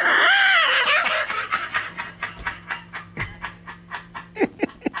 14?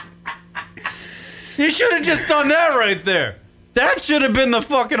 You should have just done that right there. That should have been the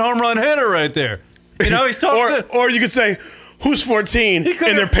fucking home run hitter right there. You know, he's talking or you could say, who's 14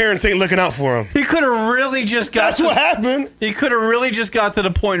 and their parents ain't looking out for him. He could have really just got That's what happened. He could have really just got to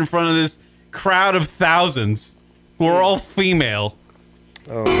the point in front of this crowd of thousands who are all female.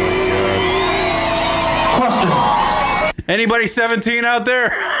 Oh, my God. Question. Anybody 17 out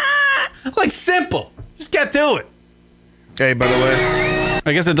there? Like, simple. Just get to it. Hey, by the way.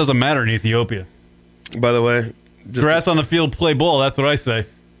 I guess it doesn't matter in Ethiopia. By the way. Grass on the field, play ball. That's what I say.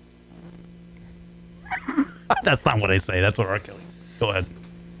 That's not what I say. That's what R. Kelly. Go ahead.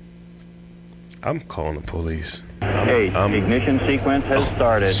 I'm calling the police. Ignition sequence has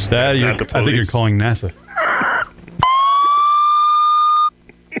started. I think you're calling NASA.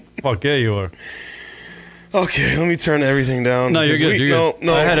 Fuck yeah, you are. Okay, let me turn everything down. No, you're good. You're good.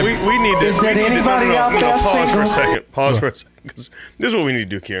 No, we need to. Is there anybody out there pause for a second. Pause for a second. Because this is what we need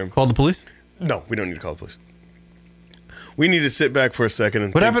to do, Kieran. Call the police? No, we don't need to call the police. We need to sit back for a second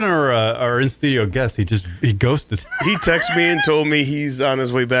and what happened to our in-studio guest? He ghosted. He texted me and told me he's on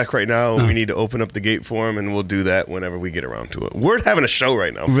his way back right now. And we need to open up the gate for him, and we'll do that whenever we get around to it. We're having a show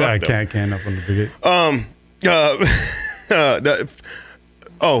right now. I can't open the gate.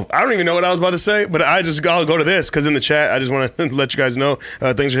 I don't even know what I was about to say, but I'll go to this because in the chat, I just want to let you guys know.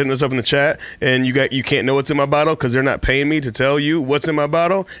 Thanks for hitting us up in the chat, and you can't know what's in my bottle because they're not paying me to tell you what's in my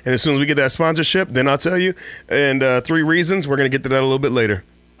bottle. And as soon as we get that sponsorship, then I'll tell you. And 3 reasons, we're gonna get to that a little bit later.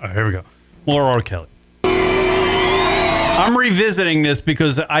 All right, here we go. More R. Kelly. I'm revisiting this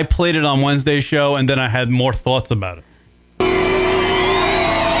because I played it on Wednesday's show, and then I had more thoughts about it.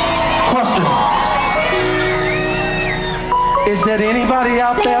 Question. Is there anybody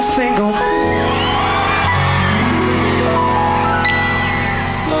out there single?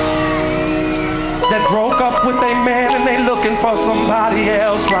 That broke up with a man and they looking for somebody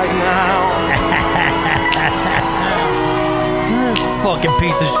else right now? Fucking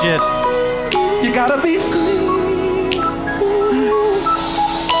piece of shit. You gotta be.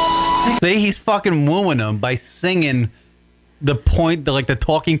 See, he's fucking wooing them by singing the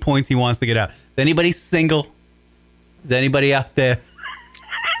talking points he wants to get out. Is anybody single? Is anybody out there?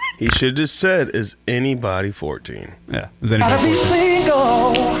 He should have just said, "Is anybody 14?" Yeah. Is anybody gotta be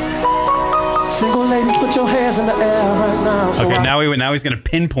single. Single ladies, put your hands in the air right now. So okay, now he's gonna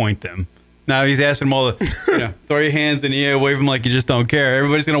pinpoint them. Now he's asking them all to throw your hands in the air, wave them like you just don't care.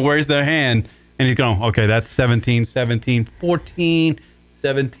 Everybody's gonna raise their hand, and he's going, okay, that's 17, 17, 14,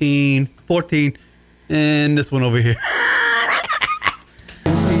 17, 14, and this one over here.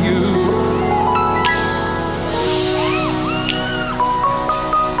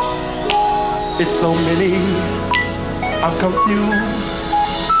 It's so many, I'm confused.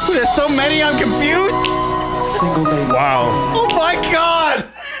 There's so many, I'm confused? Single ladies. Wow. Oh my God!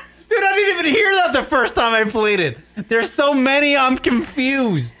 Dude, I didn't even hear that the first time I played it. There's so many, I'm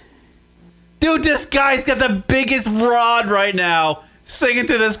confused. Dude, this guy's got the biggest rod right now singing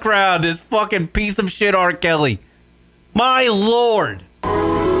to this crowd, this fucking piece of shit R. Kelly. My Lord.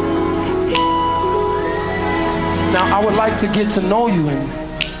 Now, I would like to get to know you and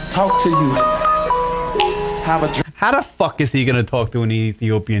talk to you. Have a drink. How the fuck is he going to talk to an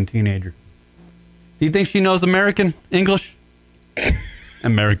Ethiopian teenager? Do you think she knows American English?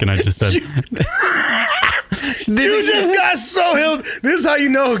 American, I just said. You just got so healed. This is how you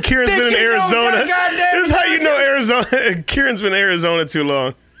know Kieran's been in Arizona. This is how you know Arizona. Kieran's been in Arizona too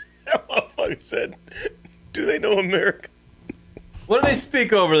long. That motherfucker said, "Do they know America?" What do they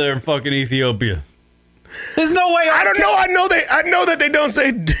speak over there in fucking Ethiopia? There's no way. I don't know. I know that they don't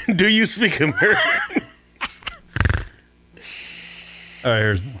say, "Do you speak American?" All right,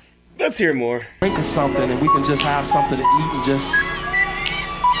 here's more. Let's hear more. Drink or something, and we can just have something to eat and just.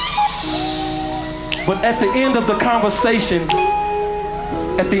 But at the end of the conversation,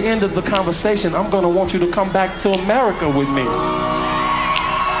 I'm gonna want you to come back to America with me.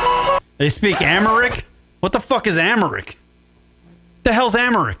 They speak Amharic? What the fuck is Amharic? The hell's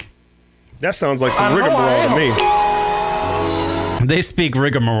Amharic? That sounds like some rigmarole to me. They speak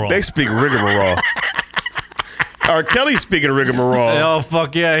rigmarole. They speak rigmarole. R. Kelly's speaking rigmarole. Oh,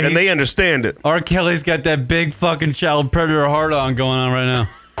 fuck yeah. And they understand it. R. Kelly's got that big fucking child predator hard-on going on right now.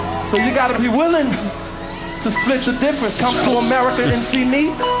 So you gotta be willing to split the difference. Come to America and see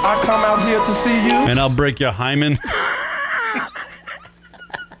me. I come out here to see you. And I'll break your hymen.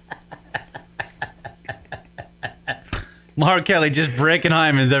 R. Kelly just breaking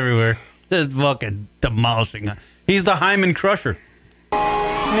hymens everywhere. Just fucking demolishing. He's the hymen crusher. In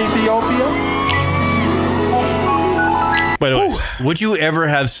Ethiopia. By the way, would you ever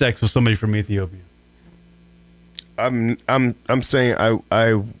have sex with somebody from Ethiopia? I'm saying I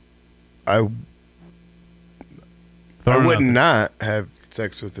would not have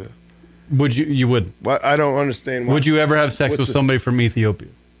sex with it. Would you? You would. Well, I don't understand. Why. Would you ever have sex with somebody from Ethiopia?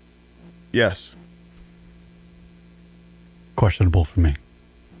 Yes. Questionable for me.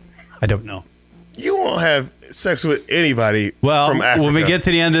 I don't know. You won't have sex with anybody from Africa. When we get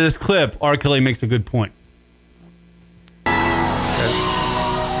to the end of this clip, R. Kelly makes a good point.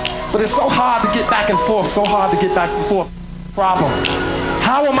 But it's so hard to get back and forth, Problem.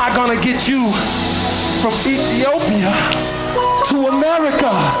 How am I gonna get you from Ethiopia to America?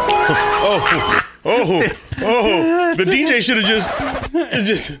 The DJ should have just.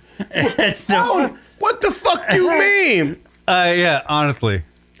 What the fuck you mean? Yeah, honestly.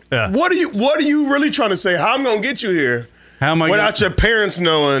 Yeah. What are you really trying to say? How I'm gonna get you here? How am I without your parents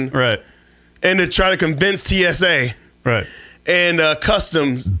knowing? Right. And to try to convince TSA. Right. And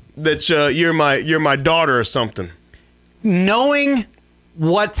customs that you're my daughter or something. Knowing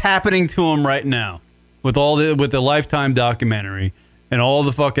what's happening to him right now with the Lifetime documentary and all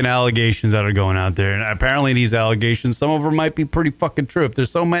the fucking allegations that are going out there, and apparently these allegations, some of them might be pretty fucking true. If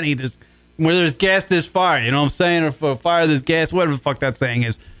there's so many, where there's gas, there's fire. You know what I'm saying? Or for fire, there's gas. Whatever the fuck that saying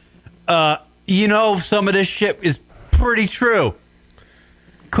is. Some of this shit is pretty true.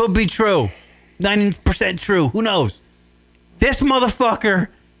 Could be true. 90% true. Who knows? This motherfucker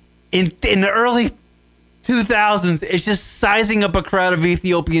in the early 2000s is just sizing up a crowd of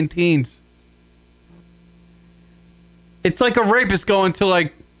Ethiopian teens. It's like a rapist going to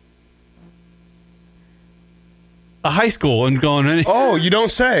like a high school and going. Oh, you don't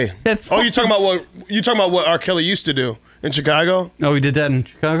say. You're talking about what R. Kelly used to do in Chicago? Oh, he did that in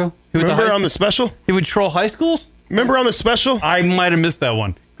Chicago. Remember on the special? He would troll high schools. Remember on the special? I might have missed that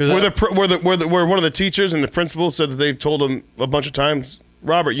one. Where one of the teachers and the principal said that they've told him a bunch of times,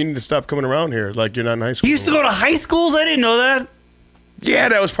 Robert, you need to stop coming around here like you're not in high school. He used to go to high schools? I didn't know that. Yeah,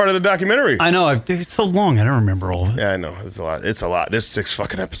 that was part of the documentary. I know. It's so long. I don't remember all of it. Yeah, I know. It's a lot. There's 6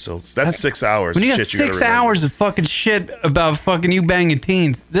 fucking episodes. That's 6 hours. When you got 6 hours of fucking shit about fucking you banging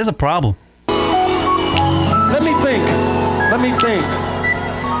teens, there's a problem. Let me think.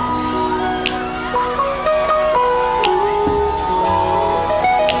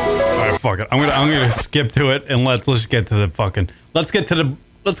 Fuck it. I'm gonna skip to it and let's get to the fucking let's get to the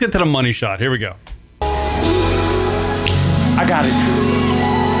money shot. Here we go. I got it.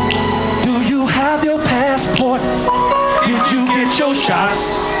 Do you have your passport? Did you get your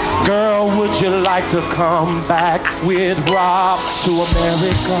shots? Girl, would you like to come back with Rob to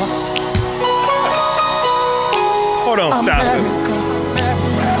America? Hold on, stop it.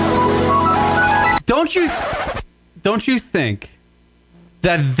 Don't you think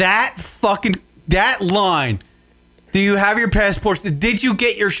that line, do you have your passports? Did you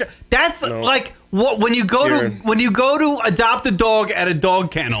get your shot? That's like what when you go to adopt a dog at a dog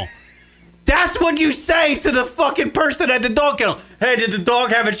kennel. That's what you say to the fucking person at the dog kennel. Hey, did the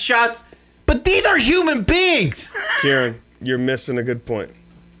dog have its shots? But these are human beings. Kieran, you're missing a good point.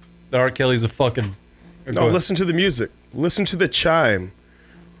 R. Kelly's a fucking. No, listen to the music. Listen to the chime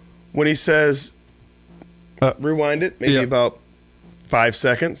when he says, rewind it, maybe about 5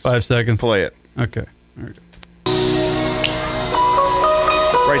 seconds. 5 seconds. Play it. Okay. All right.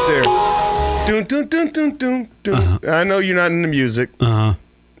 Right there. Dun, dun, dun, dun, dun, dun. I know you're not into music. As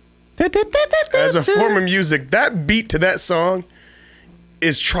a form of music, that beat to that song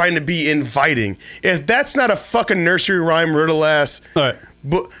is trying to be inviting. If that's not a fucking nursery rhyme riddle ass. All right.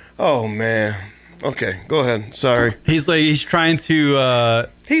 Oh, man. Okay, go ahead. Sorry. He's trying to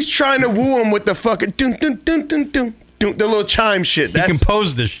woo him with the fucking dun, dun, dun, dun, dun. The little chime shit. He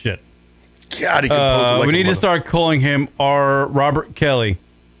composed this shit. God, he composed it like we need to start calling him our Robert Kelly.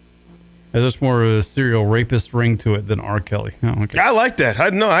 There's more of a serial rapist ring to it than R. Kelly. Oh, okay. I like that.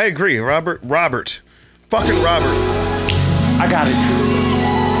 I agree. Robert. Fucking Robert. I got it.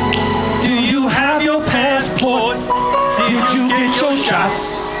 Do you have your passport? Did you get your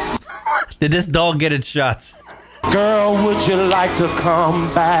shots? Did this dog get its shots? Girl, would you like to come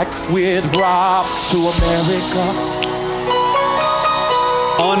back with Rob to America?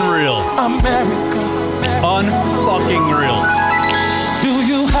 Unreal. America. Unfucking real. Do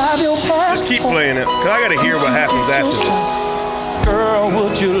you have your passport? Just keep playing it, because I got to hear what happens after this. Girl,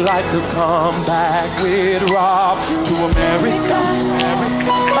 would you like to come back with Rob to America?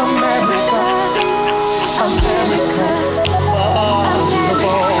 America.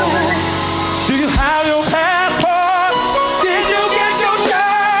 Do you have your passport? Did you get your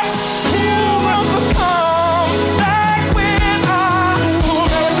shots? You want to come back with us to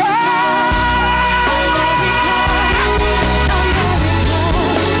America?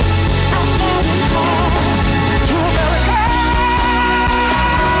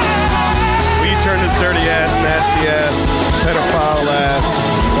 Will you turn this dirty ass, nasty ass, pedophile ass,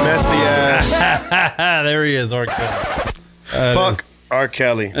 messy ass? There he is, R. Kelly. Fuck R.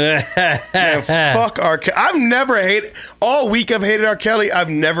 Kelly. Man, fuck R. Kelly. I've never hated. All week I've hated R. Kelly. I've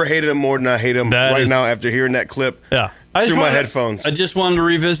never hated him more than I hate him now after hearing that clip. Yeah. Through my headphones. I just wanted to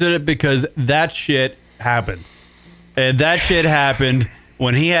revisit it because that shit happened. And that shit happened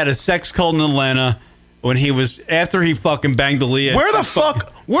when he had a sex cult in Atlanta, when he was after he fucking banged Aaliyah. Where the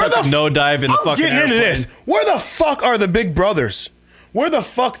fuck? No dive in the fucking getting airplane. into this. Where the fuck are the big brothers? Where the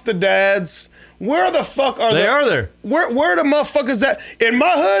fuck's the dads? Where the fuck are they? Are there? Where the motherfuckers at? In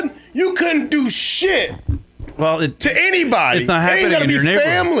my hood, you couldn't do shit. Well, to anybody. It's not happening it ain't gotta in your be neighborhood.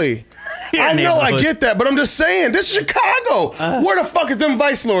 Family. I know, I get that, but I'm just saying, this is Chicago. Where the fuck is them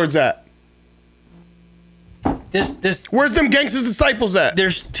vice lords at? Where's them gangsters disciples at?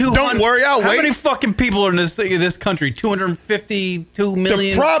 There's 200. Don't worry, I'll wait. How many fucking people are in this country? 252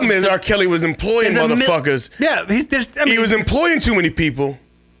 million. The problem is R. Kelly was employing motherfuckers. He was employing too many people,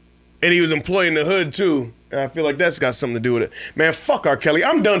 and he was employing the hood too. And I feel like that's got something to do with it. Man, fuck R. Kelly.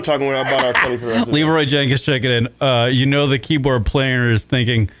 I'm done talking about R. Kelly for the rest of the Leroy Jenkins checking in. You know the keyboard player is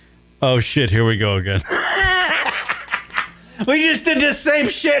thinking, oh shit, here we go again. We just did the same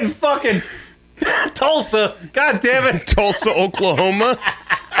shit in fucking Tulsa. God damn it. Tulsa, Oklahoma.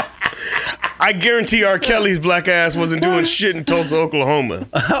 I guarantee R. Kelly's black ass wasn't doing shit in Tulsa, Oklahoma.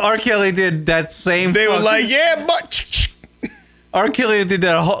 R. Kelly did that same. They were like, yeah, but. R. Kelly did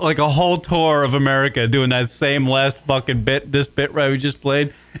that a whole tour of America doing that same last fucking bit, this bit right we just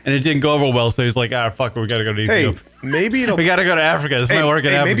played, and it didn't go over well. So he's like, fuck, we gotta go to Ethiopia. Hey, maybe it'll. We gotta go to Africa. This might work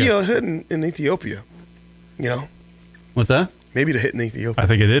in Africa. Maybe it'll hit in Ethiopia. You know. What's that? Maybe it'll hit in Ethiopia. I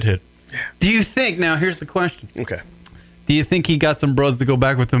think it did hit. Yeah. Do you think? Now here's the question. Okay. Do you think he got some bros to go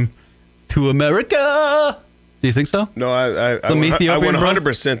back with him to America? Do you think so? No, I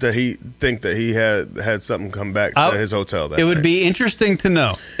 100% that he think that he had something come back to his hotel. It would be interesting to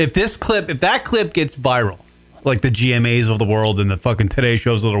know if that clip gets viral, like the GMAs of the world and the fucking Today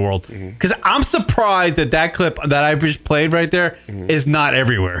shows of the world. Because I'm surprised that clip that I just played right there is not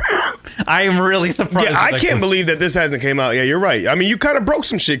everywhere. I am really surprised. Yeah, I can't believe that this hasn't came out. Yeah, you're right. I mean, you kind of broke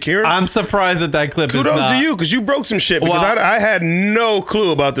some shit, Kieran. I'm surprised that clip is not. Kudos to you, because you broke some shit. Because I had no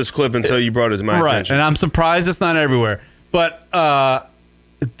clue about this clip until you brought it to my attention. And I'm surprised it's not everywhere. But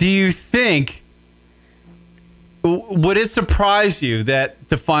do you think, would it surprise you that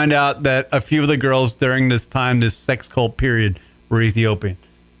to find out that a few of the girls during this sex cult period, were Ethiopian?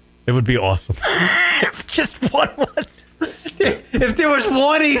 It would be awesome. Just one was. If there was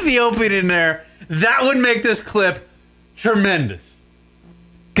one Ethiopian in there, that would make this clip tremendous.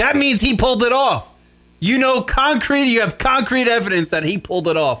 That means he pulled it off. You have concrete evidence that he pulled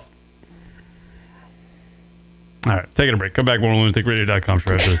it off. All right, taking a break. Come back, more on lunaticradio.com.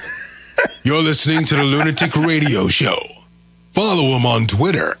 You're listening to the Lunatic Radio Show. Follow him on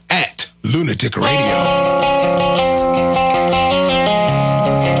Twitter at Lunatic Radio.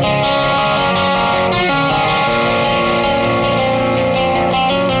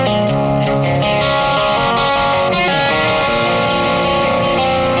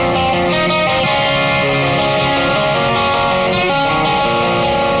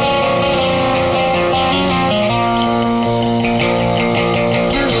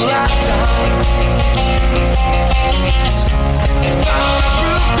 Found a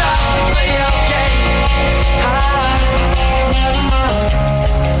rooftop to play our game.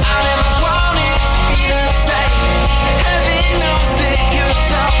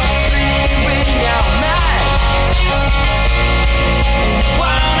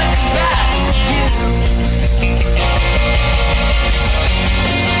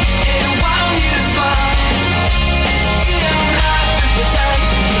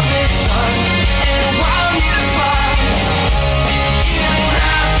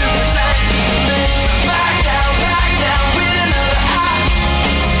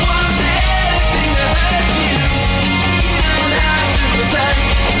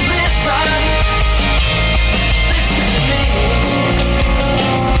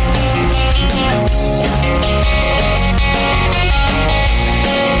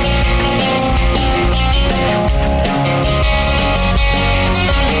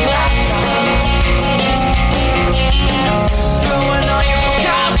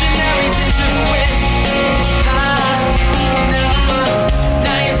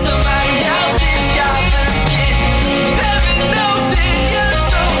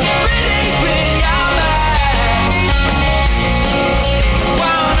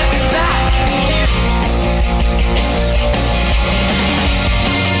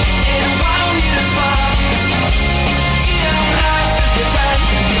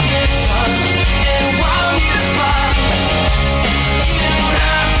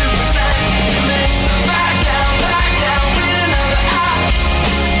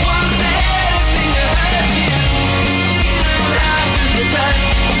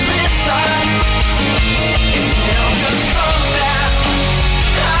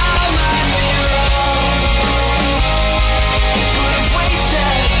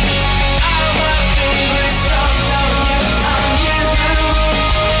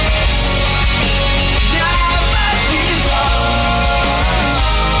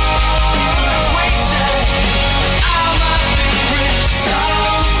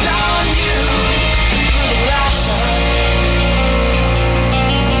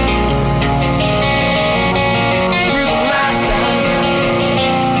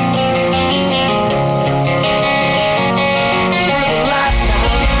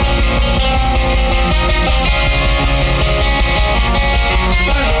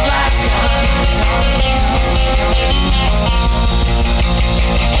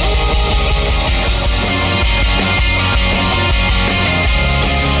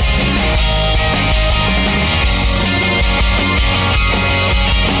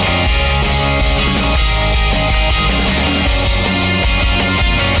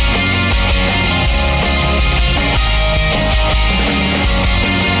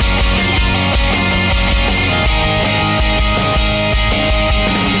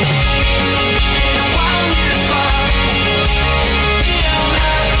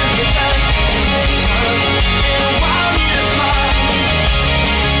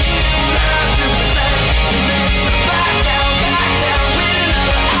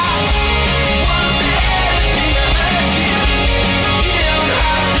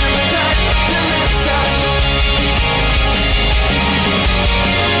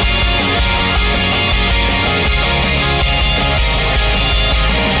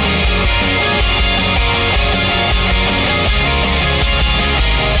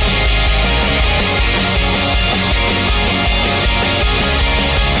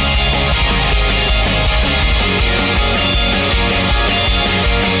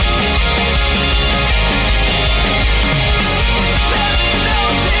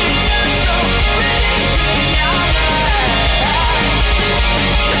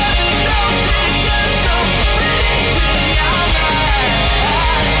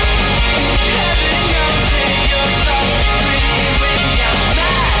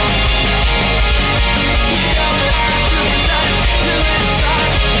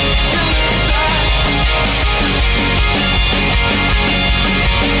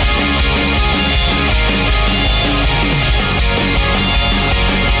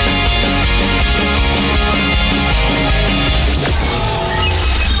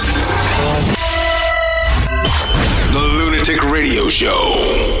 Show.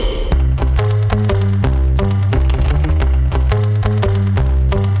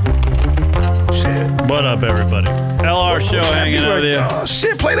 What up, everybody? LR Show hanging out with you. Oh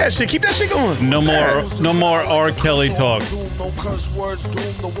shit! Play that shit. Keep that shit going. No more R. Kelly talk.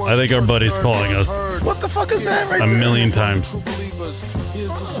 I think our buddy's calling us. What the fuck is that right A there? million times.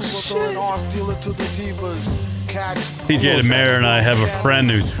 TJ the Mayor and I have a friend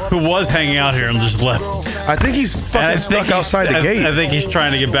who was hanging out here and just left. I think he's fucking stuck outside the gate. I think he's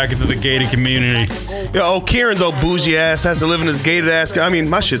trying to get back into the gated community. Yo, Kieran's old bougie ass has to live in his gated ass. I mean,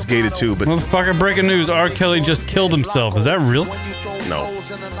 my shit's gated too, but Motherfucker, breaking news. R. Kelly just killed himself. Is that real? no.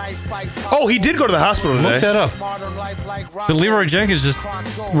 Oh, he did go to the hospital today. Look that up. The Leroy Jenkins just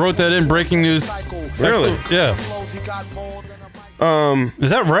wrote that in breaking news. Really? Yeah.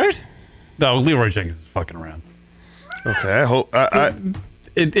 Is that right? No, Leroy Jenkins is fucking around. Okay, I hope.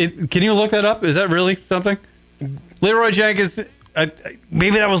 Can you look that up? Is that really something? Leroy Jenkins.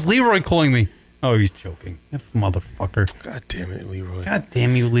 Maybe that was Leroy calling me. Oh, he's joking. That motherfucker. God damn it, Leroy. God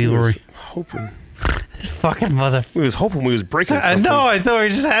damn you, Leroy. Hoping. This fucking mother. We was hoping we was breaking I something. know. I thought we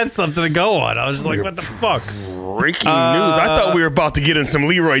just had something to go on. I was just like, what the fuck? Breaking news. I thought we were about to get in some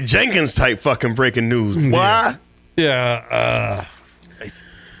Leroy Jenkins type fucking breaking news. Why? Yeah.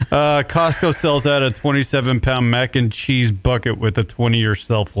 Costco sells out a 27-pound mac and cheese bucket with a 20-year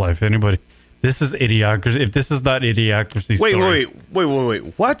shelf life. Anybody? This is idiocracy. If this is not idiocracy, Wait.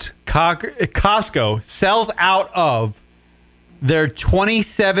 What? Costco sells out of their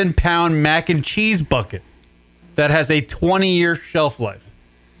 27-pound mac and cheese bucket that has a 20-year shelf life.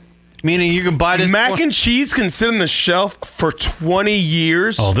 Meaning you can buy this mac and cheese can sit on the shelf for 20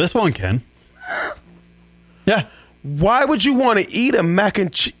 years. Oh, this one can. Yeah. Why would you want to eat a mac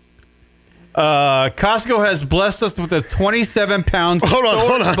and cheese? Costco has blessed us with a 27-pound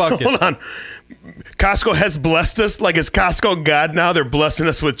storage bucket. Hold on. Costco has blessed us. Like, is Costco God now? They're blessing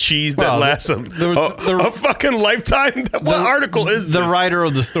us with cheese that lasts a fucking lifetime? What article is this? The writer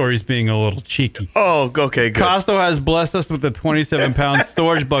of the story is being a little cheeky. Oh, okay, good. Costco has blessed us with a 27-pound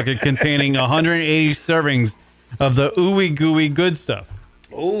storage bucket containing 180 servings of the ooey gooey good stuff.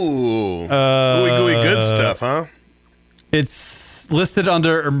 Ooh. Ooey gooey good stuff, huh? It's listed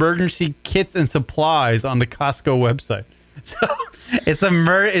under emergency kits and supplies on the Costco website. So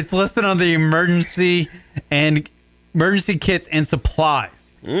it's listed on the emergency kits and supplies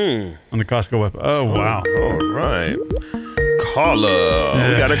on the Costco website. Oh wow! All right, caller.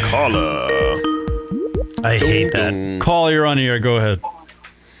 We got a caller. I hate that. Caller, you're on the air. Go ahead.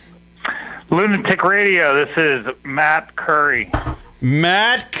 Lunatic Radio. This is Matt Curry.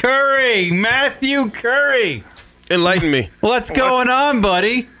 Matt Curry, Matthew Curry. Enlighten me. What's going on,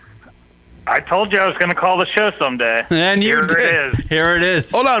 buddy? I told you I was going to call the show someday. And Here did. it is. Here it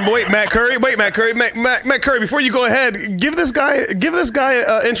is. Hold on, wait, Matt Curry. Matt Curry. Before you go ahead, give this guy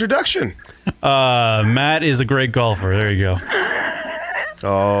an introduction. Matt is a great golfer. There you go.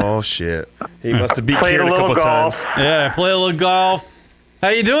 Oh shit! He must have beat Kieran a couple times. Yeah, play a little golf. How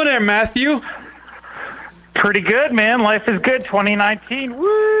you doing there, Matthew? Pretty good, man. Life is good. 2019.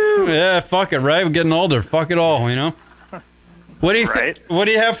 Woo! Yeah, fuck it, right? We're getting older. Fuck it all, you know. What do you What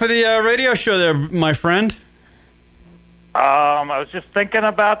do you have for the radio show there, my friend? I was just thinking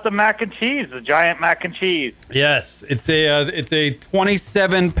about the mac and cheese, the giant mac and cheese. Yes, it's a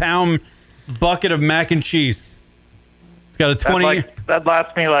 27-pound bucket of mac and cheese. It's got a 20. That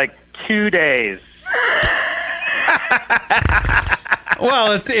lasts me like 2 days.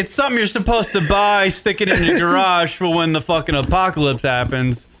 Well, it's something you're supposed to buy, stick it in your garage for when the fucking apocalypse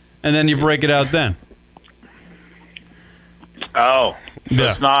happens, and then you break it out then. Oh,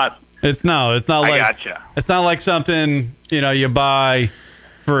 yeah. It's not. It's not like. I gotcha. It's not like something you buy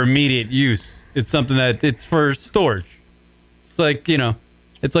for immediate use. It's something that it's for storage. It's like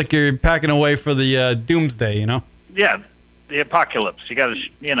it's like you're packing away for the doomsday. Yeah, the apocalypse. You got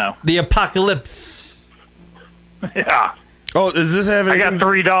to, The apocalypse. Yeah. Oh, does this have? I got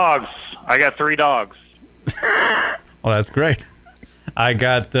 3 dogs. Well, that's great. I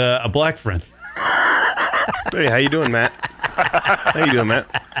got a black friend. Hey, how you doing, Matt?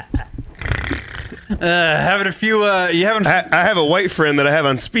 Having a few. You haven't. I have a white friend that I have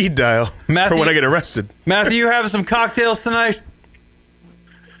on speed dial for when I get arrested. Matthew, you having some cocktails tonight?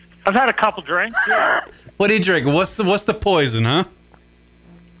 I've had a couple drinks. Yeah. What are you drinking? What's the poison, huh?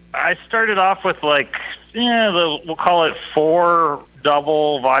 I started off with we'll call it 4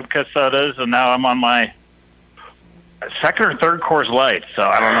 double vodka sodas, and now I'm on my second or third Coors Light. So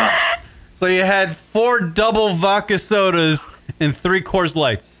I don't know. So you had 4 double vodka sodas and 3 Coors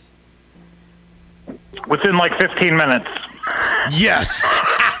Lights. Within like 15 minutes. Yes.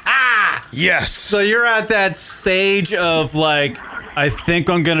 Yes. So you're at that stage of like I think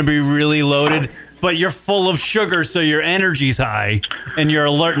I'm going to be really loaded, but you're full of sugar, so your energy's high and your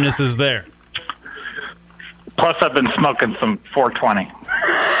alertness is there. Plus, I've been smoking some 420.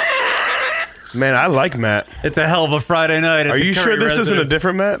 Man, I like Matt. It's a hell of a Friday night. Are you sure this isn't a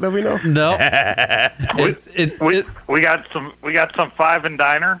different Matt that we know? No. We got some Five and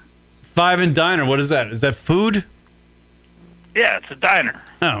Diner. Five and Diner. What is that? Is that food? Yeah, it's a diner.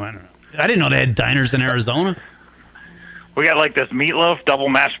 Oh, I don't know. I didn't know they had diners in Arizona. We got like this meatloaf, double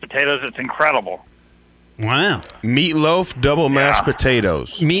mashed potatoes. It's incredible. Wow. Meatloaf, double mashed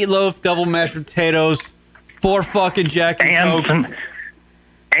potatoes. Meatloaf, double mashed potatoes, 4 fucking Jack and Cokes.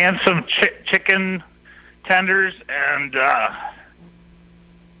 And some chicken tenders, and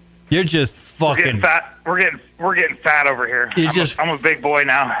you're just fucking we're getting fat over here. I'm a big boy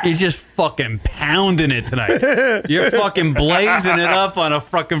now. He's just fucking pounding it tonight. You're fucking blazing it up on a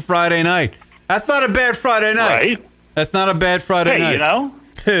fucking Friday night. That's not a bad Friday night. Right? That's not a bad Friday night. You know?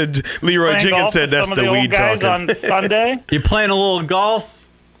 Leroy Jenkins said that's the weed talking. On Sunday. You're playing a little golf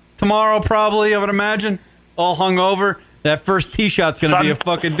tomorrow, probably, I would imagine. All hungover. That first tee shot's going to be a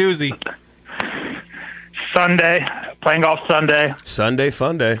fucking doozy. Sunday. Playing golf Sunday. Sunday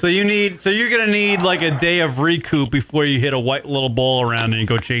fun day. So you're going to need like a day of recoup before you hit a white little ball around and you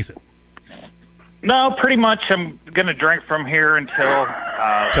go chase it. No, pretty much I'm going to drink from here until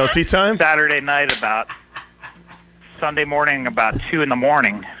till tea time? Saturday night about Sunday morning about 2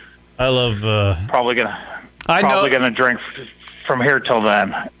 a.m. I love probably gonna drink from here till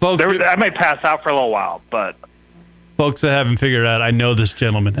then. Folks, I may pass out for a little while, but folks that haven't figured out, I know this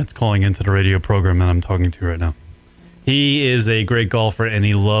gentleman that's calling into the radio program that I'm talking to right now. He is a great golfer and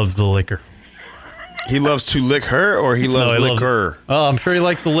he loves the liquor. He loves to lick her, or he loves liquor? Oh, I'm sure he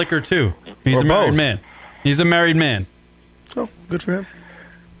likes the liquor too. He's a married man. He's a married man. Oh, good for him.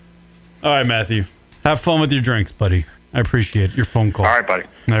 All right, Matthew. Have fun with your drinks, buddy. I appreciate your phone call. All right, buddy.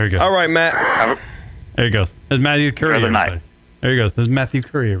 There you go. All right, Matt. There he goes. There's Matthew Curry, everybody. Night. There he goes. There's Matthew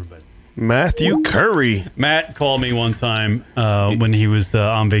Curry, everybody. Matthew Curry. Matt called me one time when he was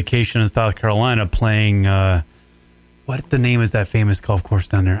on vacation in South Carolina playing, what the name is that famous golf course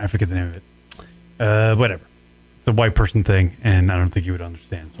down there? I forget the name of it. Whatever. It's a white person thing, and I don't think you would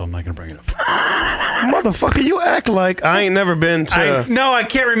understand, so I'm not going to bring it up. Motherfucker, you act like I ain't never been to... No, I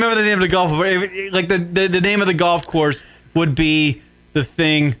can't remember the name of the golf course. Like the name of the golf course would be the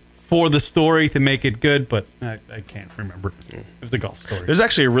thing for the story to make it good, but I can't remember. It was a golf story. There's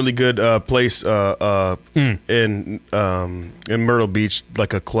actually a really good place in Myrtle Beach,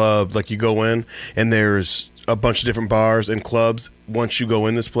 like a club. Like you go in, and there's a bunch of different bars and clubs once you go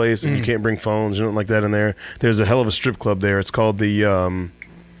in this place, and you can't bring phones or nothing like that in there. There's a hell of a strip club there. It's called the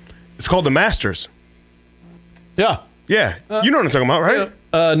Masters. Yeah. Yeah. You know what I'm talking about, right?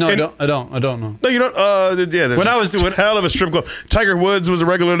 No, I don't know. No, you don't. Yeah. There's a hell of a strip club. Tiger Woods was a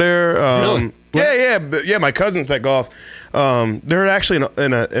regular there. Really? Yeah. My cousins that golf. They're actually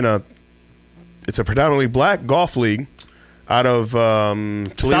in a. It's a predominantly black golf league out of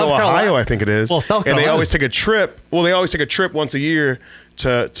Toledo, Ohio, I think it is. Well, South Carolina. And they always take a trip. Well, they always take a trip once a year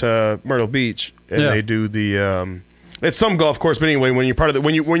to Myrtle Beach, and they do the. It's some golf course, but anyway, when you're part of the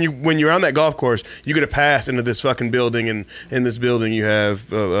when you're on that golf course, you get a pass into this fucking building, and in this building you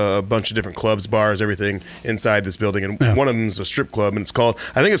have a bunch of different clubs, bars, everything inside this building, and one of them is a strip club, and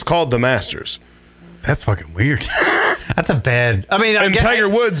I think it's called the Masters. That's fucking weird. That's a bad. I mean, Tiger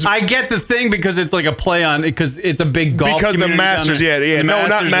Woods. I get the thing because it's like a play on because it's a big golf. Because the Masters, yeah. No,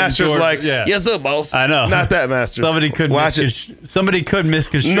 not Masters. Like yes, sir, boss. I know. Not that Masters. Somebody could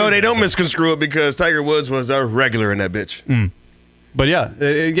misconstrue. No, they don't misconstrue it because Tiger Woods was a regular in that bitch. But yeah,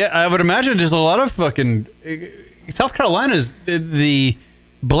 I would imagine there's a lot of fucking South Carolina's the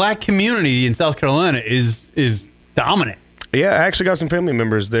black community in South Carolina is dominant. Yeah, I actually got some family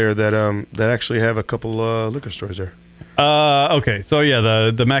members there that actually have a couple liquor stores there. Okay, so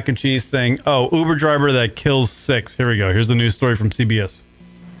yeah, the mac and cheese thing. Oh, Uber driver that kills 6. Here we go. Here's the news story from CBS.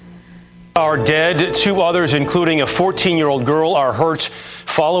 Are dead. 2 others, including a 14-year-old girl, are hurt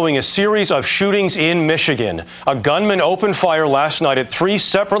following a series of shootings in Michigan. A gunman opened fire last night at 3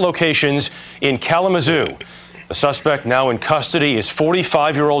 separate locations in Kalamazoo. The suspect now in custody is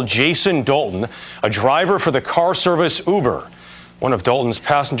 45-year-old Jason Dalton, a driver for the car service Uber. One of Dalton's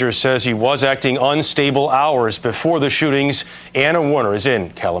passengers says he was acting unstable hours before the shootings. Anna Warner is in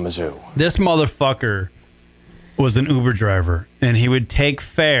Kalamazoo. This motherfucker was an Uber driver, and he would take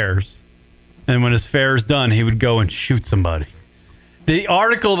fares, and when his fare is done, he would go and shoot somebody. The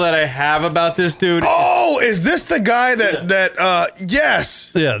article that I have about this dude... Oh, is this the guy that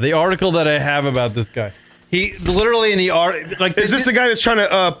yes. Yeah, the article that I have about this guy. He literally in the art, like, is this the guy that's trying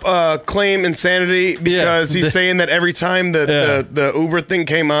to claim insanity because he's saying that every time the Uber thing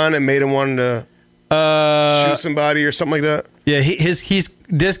came on, it made him want to shoot somebody or something like that? Yeah,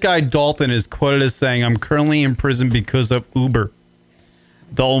 this guy Dalton is quoted as saying, "I'm currently in prison because of Uber."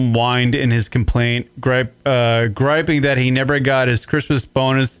 Dalton whined in his complaint, griping that he never got his Christmas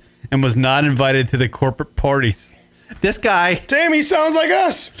bonus and was not invited to the corporate parties. This guy... Damn, he sounds like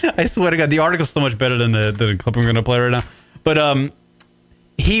us. I swear to God, the article's so much better than the clip I'm going to play right now. But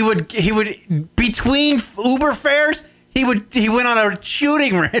he would between Uber fares, he went on a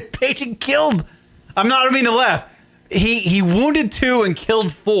shooting rampage and killed. I'm not even to laugh. He wounded 2 and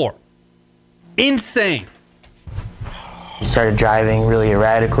killed 4. Insane. He started driving really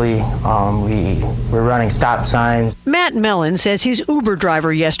erratically. We were running stop signs. Matt Mellon says his Uber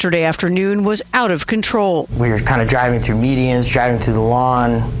driver yesterday afternoon was out of control. We were kind of driving through medians, driving through the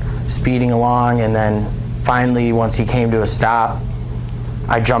lawn, speeding along, and then finally, once he came to a stop,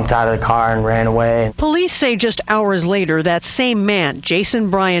 I jumped out of the car and ran away. Police say just hours later, that same man, Jason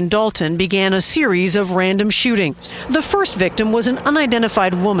Brian Dalton, began a series of random shootings. The first victim was an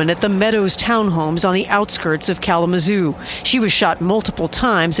unidentified woman at the Meadows townhomes on the outskirts of Kalamazoo. She was shot multiple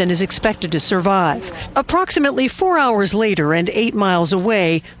times and is expected to survive. Approximately 4 hours later and 8 miles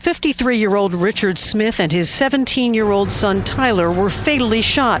away, 53-year-old Richard Smith and his 17-year-old son Tyler were fatally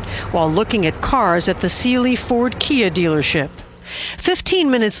shot while looking at cars at the Sealy Ford Kia dealership.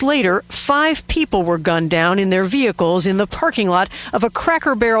 15 minutes later, 5 people were gunned down in their vehicles in the parking lot of a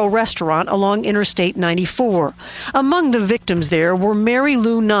Cracker Barrel restaurant along Interstate 94. Among the victims there were Mary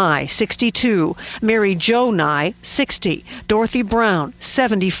Lou Nye, 62, Mary Jo Nye, 60, Dorothy Brown,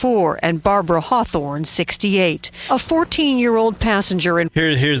 74, and Barbara Hawthorne, 68. A 14-year-old passenger in...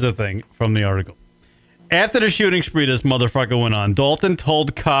 Here's the thing from the article. After the shooting spree this motherfucker went on, Dalton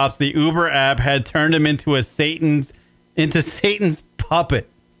told cops the Uber app had turned him into Satan's puppet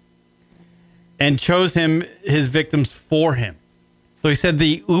and chose his victims for him. So he said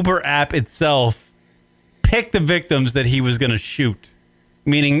the Uber app itself picked the victims that he was going to shoot.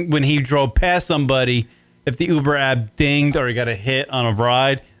 Meaning when he drove past somebody, if the Uber app dinged or he got a hit on a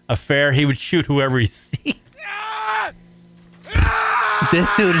ride, a fare, he would shoot whoever he sees. This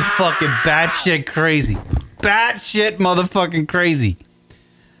dude is fucking batshit crazy. Batshit motherfucking crazy.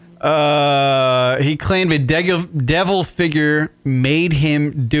 He claimed a devil figure made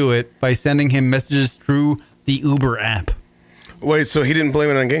him do it by sending him messages through the Uber app. Wait, so he didn't blame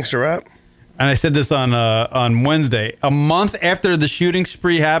it on gangster rap? And I said this on Wednesday. A month after the shooting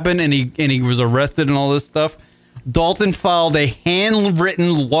spree happened and he was arrested and all this stuff, Dalton filed a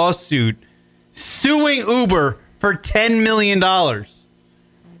handwritten lawsuit suing Uber for $10 million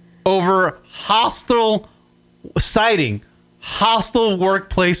over hostile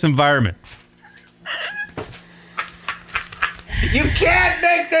workplace environment. You can't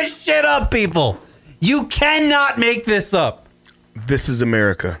make this shit up, people. You cannot make this up. This is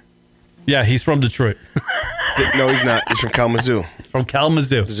America. Yeah, he's from Detroit. No, he's not. He's from Kalamazoo. From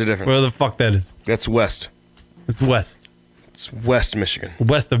Kalamazoo. There's a difference. Where the fuck that is? That's west. It's west. It's West Michigan.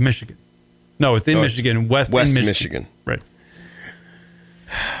 West of Michigan. No, it's in Michigan. West in Michigan. Right.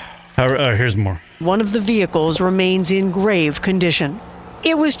 Here's more. One of the vehicles remains in grave condition.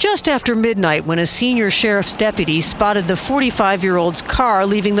 It was just after midnight when a senior sheriff's deputy spotted the 45-year-old's car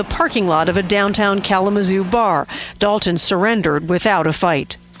leaving the parking lot of a downtown Kalamazoo bar. Dalton surrendered without a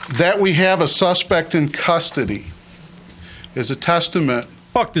fight. That we have a suspect in custody is a testament.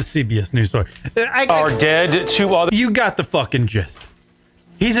 Fuck the CBS News story. Are dead. 2 others. You got the fucking gist.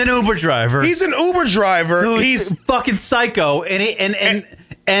 He's an Uber driver. He's an Uber driver. He's fucking psycho, and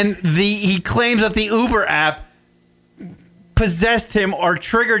he claims that the Uber app possessed him or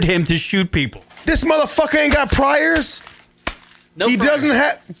triggered him to shoot people. This motherfucker ain't got priors. No, he doesn't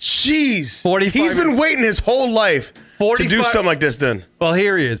have. Jeez, 45. He's been waiting his whole life to do something like this. Then, well,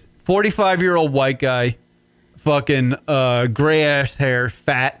 here he is, 45-year-old white guy, fucking gray ass hair,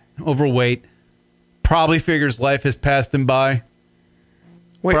 fat, overweight. Probably figures life has passed him by.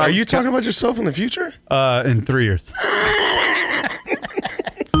 Wait, are you talking about yourself in the future? In 3 years. 3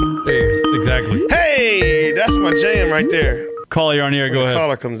 years, exactly. Hey, that's my jam right there. Caller, you're on here. Go ahead.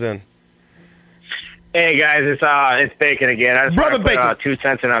 Caller comes in. Hey guys, it's Bacon again. I just Brother want to Bacon. put 2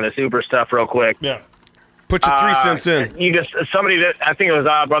 cents in on this Uber stuff real quick. Yeah. Put your 3 cents in. Somebody that I think it was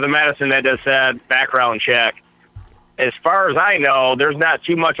Brother Madison that just said background check. As far as I know, there's not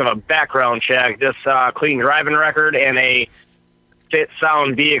too much of a background check. Just clean driving record and a fit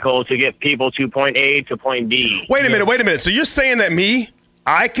sound vehicle to get people to point A to point B. Wait a minute. So you're saying that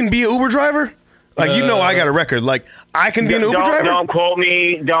I can be an Uber driver? Like, you know, I got a record. Like, I can be an Uber driver. Don't quote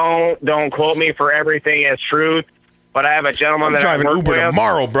me. Don't quote me for everything as truth. But I have a gentleman that driving I work Uber with.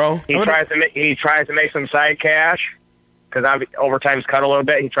 tomorrow, bro. He tries to make some side cash because overtime's cut a little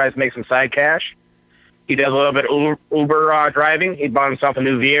bit. He tries to make some side cash. He does a little bit of Uber driving. He bought himself a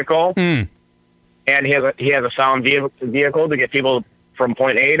new vehicle, and he has a sound vehicle to get people from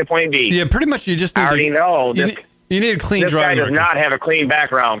point A to point B. Yeah, pretty much. You just need I already know. You need a clean this driving guy does not have a clean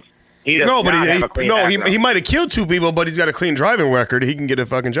background. He does not have a clean background. he might have killed 2 people, but he's got a clean driving record. He can get a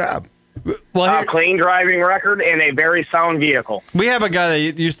fucking job. A clean driving record and a very sound vehicle. We have a guy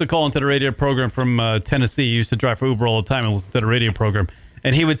that used to call into the radio program from Tennessee. He used to drive for Uber all the time and listen to the radio program.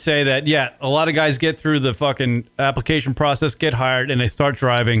 And he would say that, yeah, a lot of guys get through the fucking application process, get hired, and they start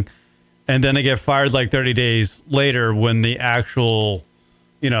driving, and then they get fired like 30 days later when the actual,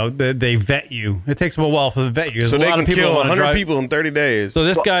 they vet you. It takes them a while for the vet you. So they can kill 100 people in 30 days. So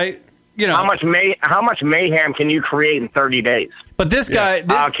this guy, how much mayhem can you create in 30 days? But this guy,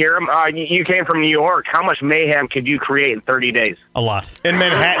 Kiram, you came from New York. How much mayhem could you create in 30 days? A lot. In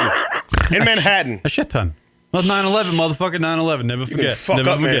Manhattan. A shit ton. Well, 9/11, motherfucking 9/11. Never forget. You can fuck Never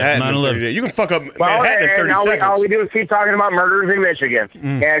up forget. Manhattan in 30 days. You can fuck up Manhattan in 30 seconds. All we do is keep talking about murders in Michigan.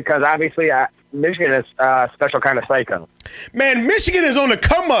 And because obviously Michigan is a special kind of psycho. Man, Michigan is on the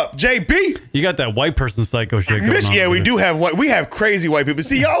come up, JB. You got that white person psycho shit going on. Yeah, we do have we have crazy white people.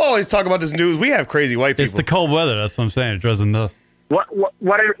 See, y'all always talk about this news. We have crazy white people. It's the cold weather. That's what I'm saying. It drives them nuts. What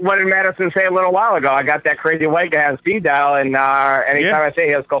did Madison say a little while ago? I got that crazy white guy on speed dial, and anytime I say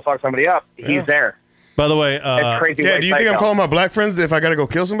he has to go fuck somebody up, he's there. By the way, crazy do you think I'm calling my black friends if I got to go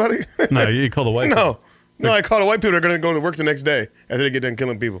kill somebody? No, you call the white people. No, I call the white people that are going to go to work the next day after they get done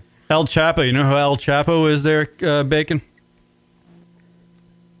killing people. El Chapo, you know who El Chapo is there, Bacon?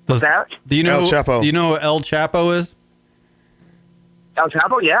 What's that? Do you know El Chapo. Do you know who El Chapo is? El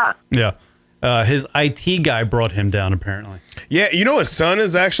Chapo, yeah. Yeah. His IT guy brought him down, apparently. Yeah, you know his son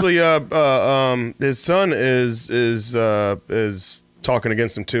is actually his son is talking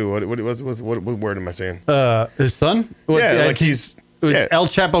against him too. What word am I saying? His son? He's El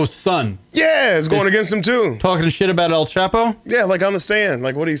Chapo's son. Yeah, is going against him too. Talking shit about El Chapo? Yeah, like on the stand.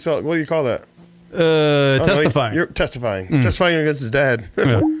 Like what do you call that? Testifying. You're testifying. Testifying against his dad.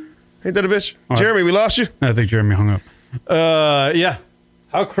 Yeah. Ain't that a bitch? Right. Jeremy, we lost you? I think Jeremy hung up. Yeah.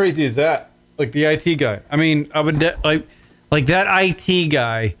 How crazy is that? Like the IT guy. I mean, I would like that IT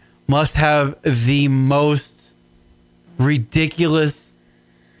guy must have the most ridiculous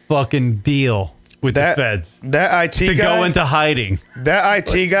fucking deal with the feds. That IT to guy go into hiding. That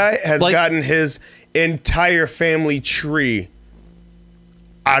IT guy has gotten his entire family tree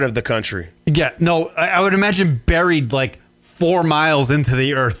out of the country. Yeah, no, I would imagine buried like 4 miles into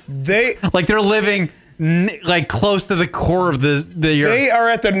the earth. They're living like close to the core of the earth. They are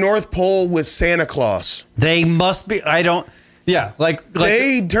at the North Pole with Santa Claus. They must be. They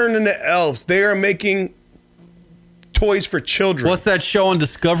turned into elves. They are making toys for children. What's that show on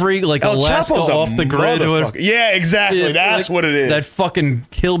Discovery? Like El Alaska Chapo's off the grid? Yeah, exactly. That's what it is. That fucking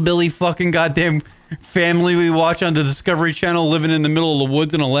hillbilly fucking goddamn family we watch on the Discovery Channel living in the middle of the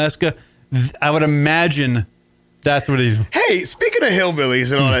woods in Alaska. I would imagine that's what he's... Hey, speaking of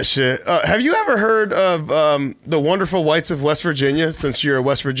hillbillies and all that shit, have you ever heard of the Wonderful Whites of West Virginia, since you're a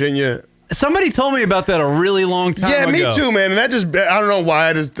West Virginia... Somebody told me about that a really long time ago. Yeah, me too, man. And that just, I don't know why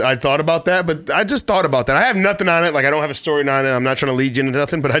I thought about that, but I just thought about that. I have nothing on it. Like, I don't have a story on it. I'm not trying to lead you into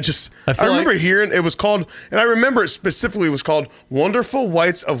nothing, but I remember hearing it was called, and I remember it specifically was called Wonderful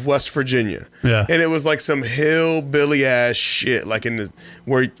Whites of West Virginia. Yeah. And it was like some hillbilly ass shit, like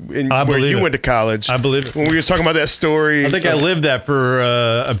where you went to college. I believe it. When we were talking about that story. I think I lived that for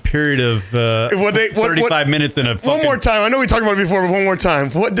a period of 35 minutes in a fucking... One more time. I know we talked about it before, but one more time.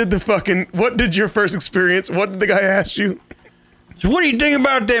 What did your first experience? What did the guy ask you? So what do you think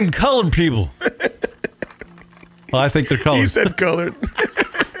about them colored people? Well, I think they're colored. He said colored.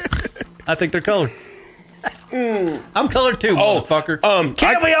 I think they're colored. I'm colored too, motherfucker.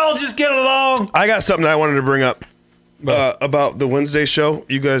 Can't we all just get along? I got something I wanted to bring up about the Wednesday show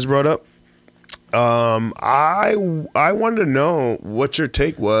you guys brought up. I wanted to know what your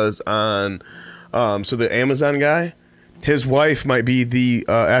take was on so the Amazon guy. His wife might be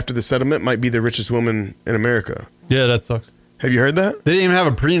after the settlement, might be the richest woman in America. Yeah, that sucks. Have you heard that? They didn't even have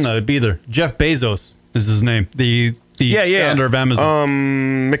a prenup either. Jeff Bezos is his name. The founder of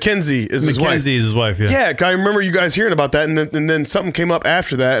Amazon. Mackenzie is his wife. Mackenzie is his wife, yeah. Yeah, I remember you guys hearing about that, and then something came up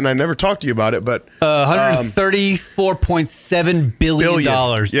after that, and I never talked to you about it, but... $134.7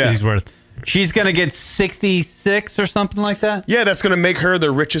 billion he's worth. She's going to get 66 or something like that? Yeah, that's going to make her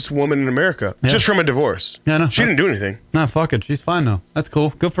the richest woman in America, just from a divorce. Yeah, no, she didn't do anything. No, fuck it. She's fine, though. That's cool.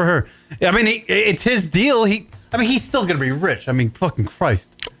 Good for her. I mean, it's his deal. He's still going to be rich. I mean, fucking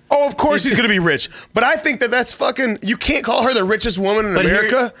Christ. Oh, of course he's going to be rich. But I think that's fucking... You can't call her the richest woman in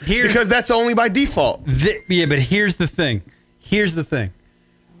America because that's only by default. Yeah, but here's the thing.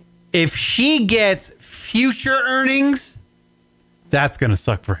 If she gets future earnings, that's going to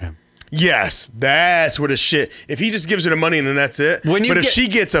suck for him. Yes, that's what a shit. If he just gives her the money and then that's it. If she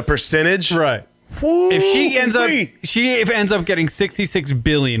gets a percentage... Right. If she ends up getting $66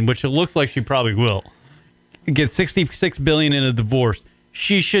 billion, which it looks like she probably will, get $66 billion in a divorce,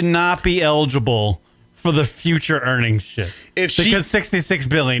 she should not be eligible for the future earnings shit. Because $66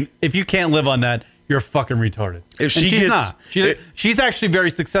 billion, if you can't live on that, you're fucking retarded. She's not. She's actually very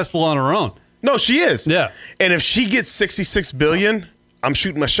successful on her own. No, she is. Yeah. And if she gets $66 billion, I'm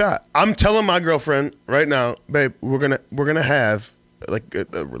shooting my shot. I'm telling my girlfriend right now, babe, we're gonna have like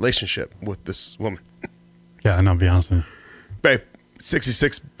a relationship with this woman. Yeah, I know. Be honest with you, babe.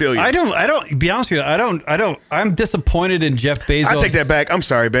 $66 billion. I don't. Be honest with you, I don't. I'm disappointed in Jeff Bezos. I take that back. I'm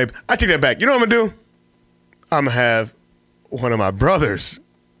sorry, babe. I take that back. You know what I'm gonna do? I'm gonna have one of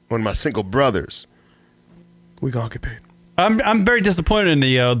my single brothers. We gonna get paid. I'm very disappointed in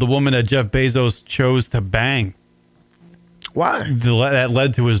the woman that Jeff Bezos chose to bang. Why? That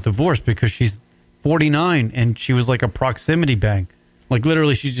led to his divorce because she's 49 and she was like a proximity bang. Like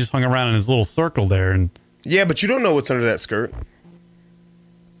literally, she just hung around in his little circle there. And yeah, but you don't know what's under that skirt.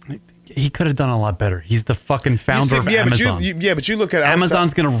 He could have done a lot better. He's the fucking founder of Amazon. But you look at outside.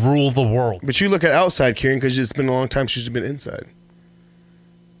 Amazon's going to rule the world. But you look at outside, Kieran, because it's been a long time she's been inside.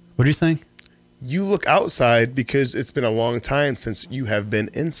 What are you saying? You look outside because it's been a long time since you have been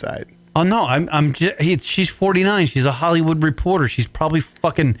inside. Oh no, she's 49. She's a Hollywood reporter. She's probably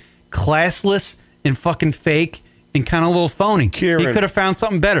fucking classless and fucking fake and kind of a little phony. Kieran. He could have found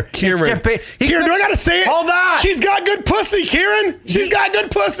something better. Kieran, do I gotta say it? Hold on. She's got good pussy, Kieran. She's got good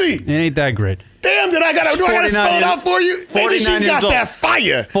pussy. It ain't that great. Damn, do I gotta spell it out for you? Maybe she's got that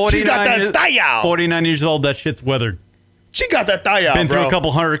fire. She's got that thigh. 49 years old. That shit's weathered. She got that thigh out, Been through a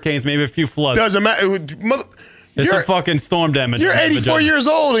couple hurricanes, maybe a few floods. Doesn't matter. There's some fucking storm damage. You're 84 years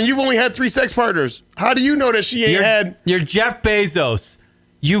old and you've only had 3 sex partners. How do you know that she ain't had? You're Jeff Bezos.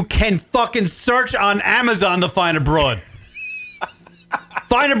 You can fucking search on Amazon to find a broad.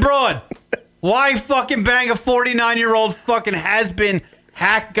 Find a broad. Why fucking bang a 49-year-old fucking has-been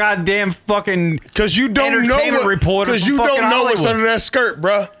hack goddamn fucking because you don't entertainment reporter? Because you don't know what's under that skirt,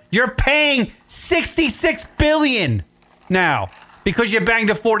 bruh. You're paying $66 billion now because you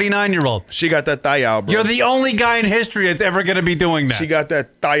banged a 49-year-old. She got that thigh out, bro. You're the only guy in history that's ever going to be doing that. She got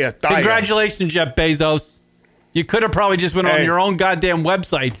that thigh. Congratulations, Jeff Bezos. You could have probably just went on your own goddamn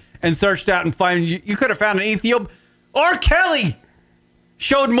website and searched out and find. You could have found an Ethiopian. R. Kelly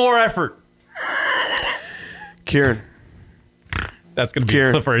showed more effort. Kieran. That's going to be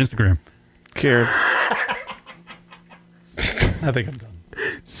a clip for Instagram. Kieran. I think I'm done.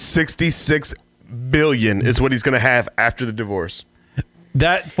 $66 billion is what he's going to have after the divorce.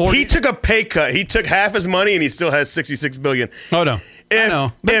 He took a pay cut. He took half his money and he still has $66 billion. Oh, no.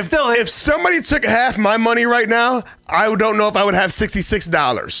 If somebody took half my money right now, I don't know if I would have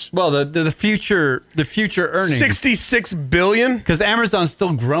 $66. Well, the future earnings. $66 billion? Because Amazon's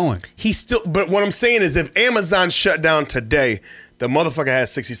still growing. But what I'm saying is if Amazon shut down today, the motherfucker has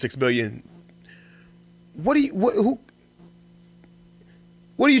 $66 billion. What are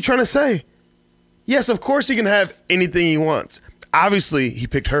you trying to say? Yes, of course he can have anything he wants. Obviously, he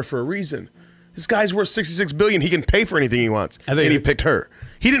picked her for a reason. This guy's worth $66 billion. He can pay for anything he wants. And he picked her.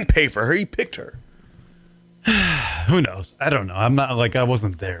 He didn't pay for her. He picked her. Who knows? I don't know. I'm not I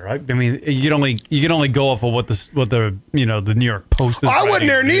wasn't there. I mean, you can only go off of what the New York Post is. I wasn't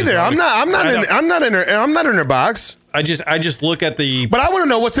there neither. I'm not in her box. I just look at the. But I want to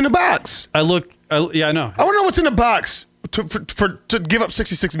know what's in the box. I know. I want to know what's in the box to give up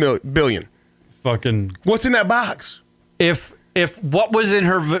 $66 billion. Fucking. What's in that box? If what was in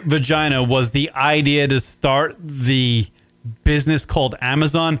her vagina was the idea to start the business called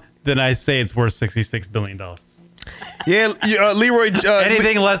Amazon, then I say it's worth $66 billion. Yeah, Leroy.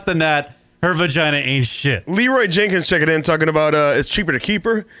 Anything less than that, her vagina ain't shit. Leroy Jenkins checking in, talking about it's cheaper to keep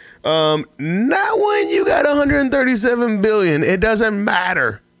her. Not when you got $137 billion. It doesn't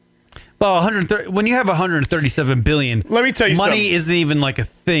matter. Well, when you have $137 billion, let me tell you money something. Isn't even like a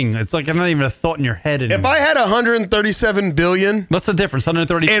thing. It's like not even a thought in your head anymore. If I had $137 billion, what's the difference?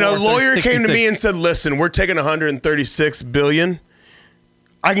 134. And a lawyer came to me and said, "Listen, we're taking $136 billion."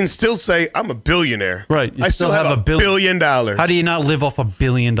 I can still say I'm a billionaire. Right. I still have $1 billion. How do you not live off $1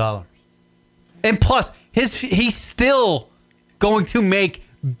 billion? And plus, he's still going to make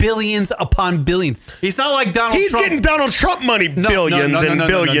billions upon billions. He's not like Donald Trump. He's getting Donald Trump money, billions and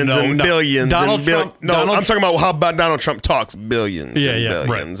billions and billions. Donald Trump. I'm talking about how about Donald Trump talks billions and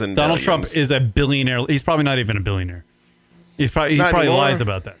billions and Donald billions. Trump is a billionaire. He's probably not even a billionaire. He probably lies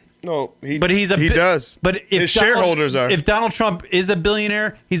about that. No, he does. But if his shareholders are. If Donald Trump is a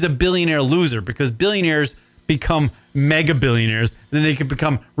billionaire, he's a billionaire loser because billionaires become mega billionaires. Then they can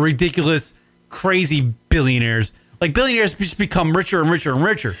become ridiculous, crazy billionaires. Like billionaires just become richer and richer and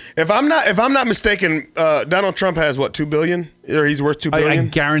richer. If I'm not mistaken, Donald Trump has what, $2 billion, or he's worth $2 billion. I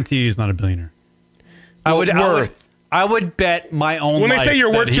guarantee you he's not a billionaire. I would bet my own. When they life say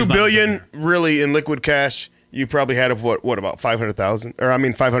you're worth that he's $2 billion, really in liquid cash, you probably had what about 500,000,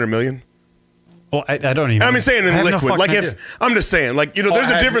 or 500 million. Well, I don't even. I'm saying in liquid. Like idea. I'm just saying, like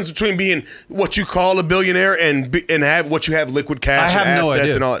there's a difference between being what you call a billionaire and have what you have liquid cash and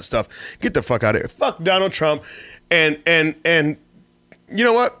assets and all that stuff. Get the fuck out of here. Fuck Donald Trump. And you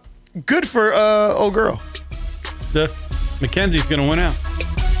know what? Good for old girl. Mackenzie's gonna win out.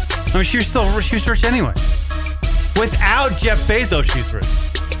 I mean, she's rich anyway. Without Jeff Bezos, she's rich.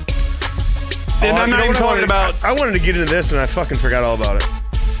 And I'm not even talking about. I wanted to get into this, and I fucking forgot all about it.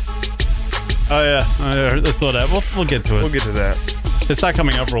 Oh yeah, let's slow that. We'll get to it. We'll get to that. It's not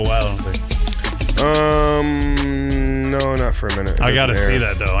coming up for a while, I don't think. No, not for a minute. I gotta see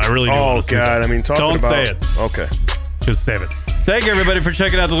that though. I really do. Oh God, I mean, talking about. Don't say it. Okay. Just save it. Thank you everybody for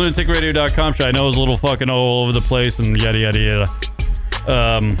checking out the lunaticradio.com show. I know it was a little fucking all over the place and yada yada yada.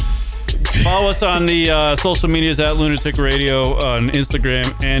 Follow us on the social medias at Lunatic Radio on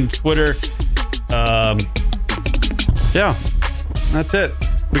Instagram and Twitter. Yeah, that's it.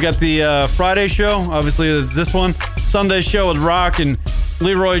 We got the Friday show. Obviously, it's this one. Sunday show with Rock and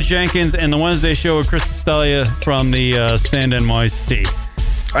Leroy Jenkins, and the Wednesday show with Chris Castalia from the Stand NYC.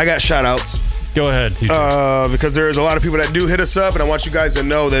 I got shout outs. Go ahead, TJ. Because there's a lot of people that do hit us up, and I want you guys to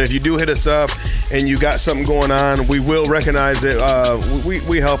know that if you do hit us up and you got something going on, we will recognize it.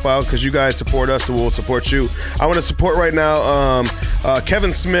 We help out because you guys support us, so we'll support you. I want to support right now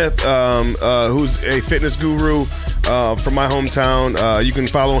Kevin Smith, who's a fitness guru from my hometown. You can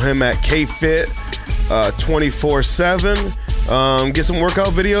follow him at KFit 24/7. Get some workout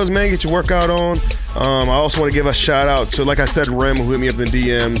videos, man. Get your workout on. I also want to give a shout out to, like I said, Rem, who hit me up in the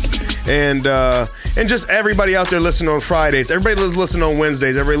DMs, and just everybody out there listening on Fridays. Everybody listening on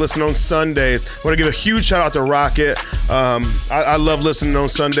Wednesdays. Everybody listening on Sundays. I want to give a huge shout out to Rocket. I love listening on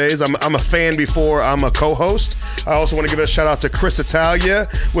Sundays. I'm a fan before I'm a co-host. I also want to give a shout out to Chris Italia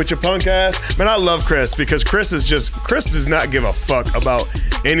with your punk ass. Man, I love Chris because Chris does not give a fuck about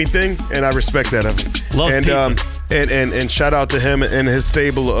anything, and I respect that of him. And shout out to him and his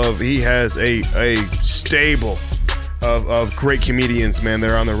stable he has a stable of great comedians, man.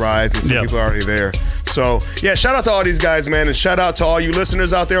 They're on the rise, and some people are already there. So, yeah, shout out to all these guys, man, and shout out to all you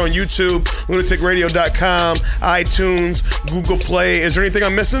listeners out there on YouTube, lunaticradio.com, iTunes, Google Play. Is there anything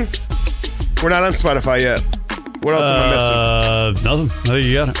I'm missing? We're not on Spotify yet. What else am I missing? Nothing. I think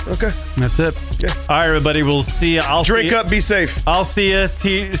you got it. Okay. That's it. Yeah. All right, everybody. We'll see you. Drink up. Be safe. I'll see you.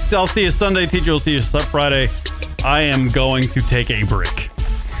 I'll see you Sunday. Teacher will see you Friday. I am going to take a break.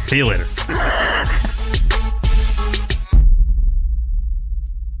 See you later.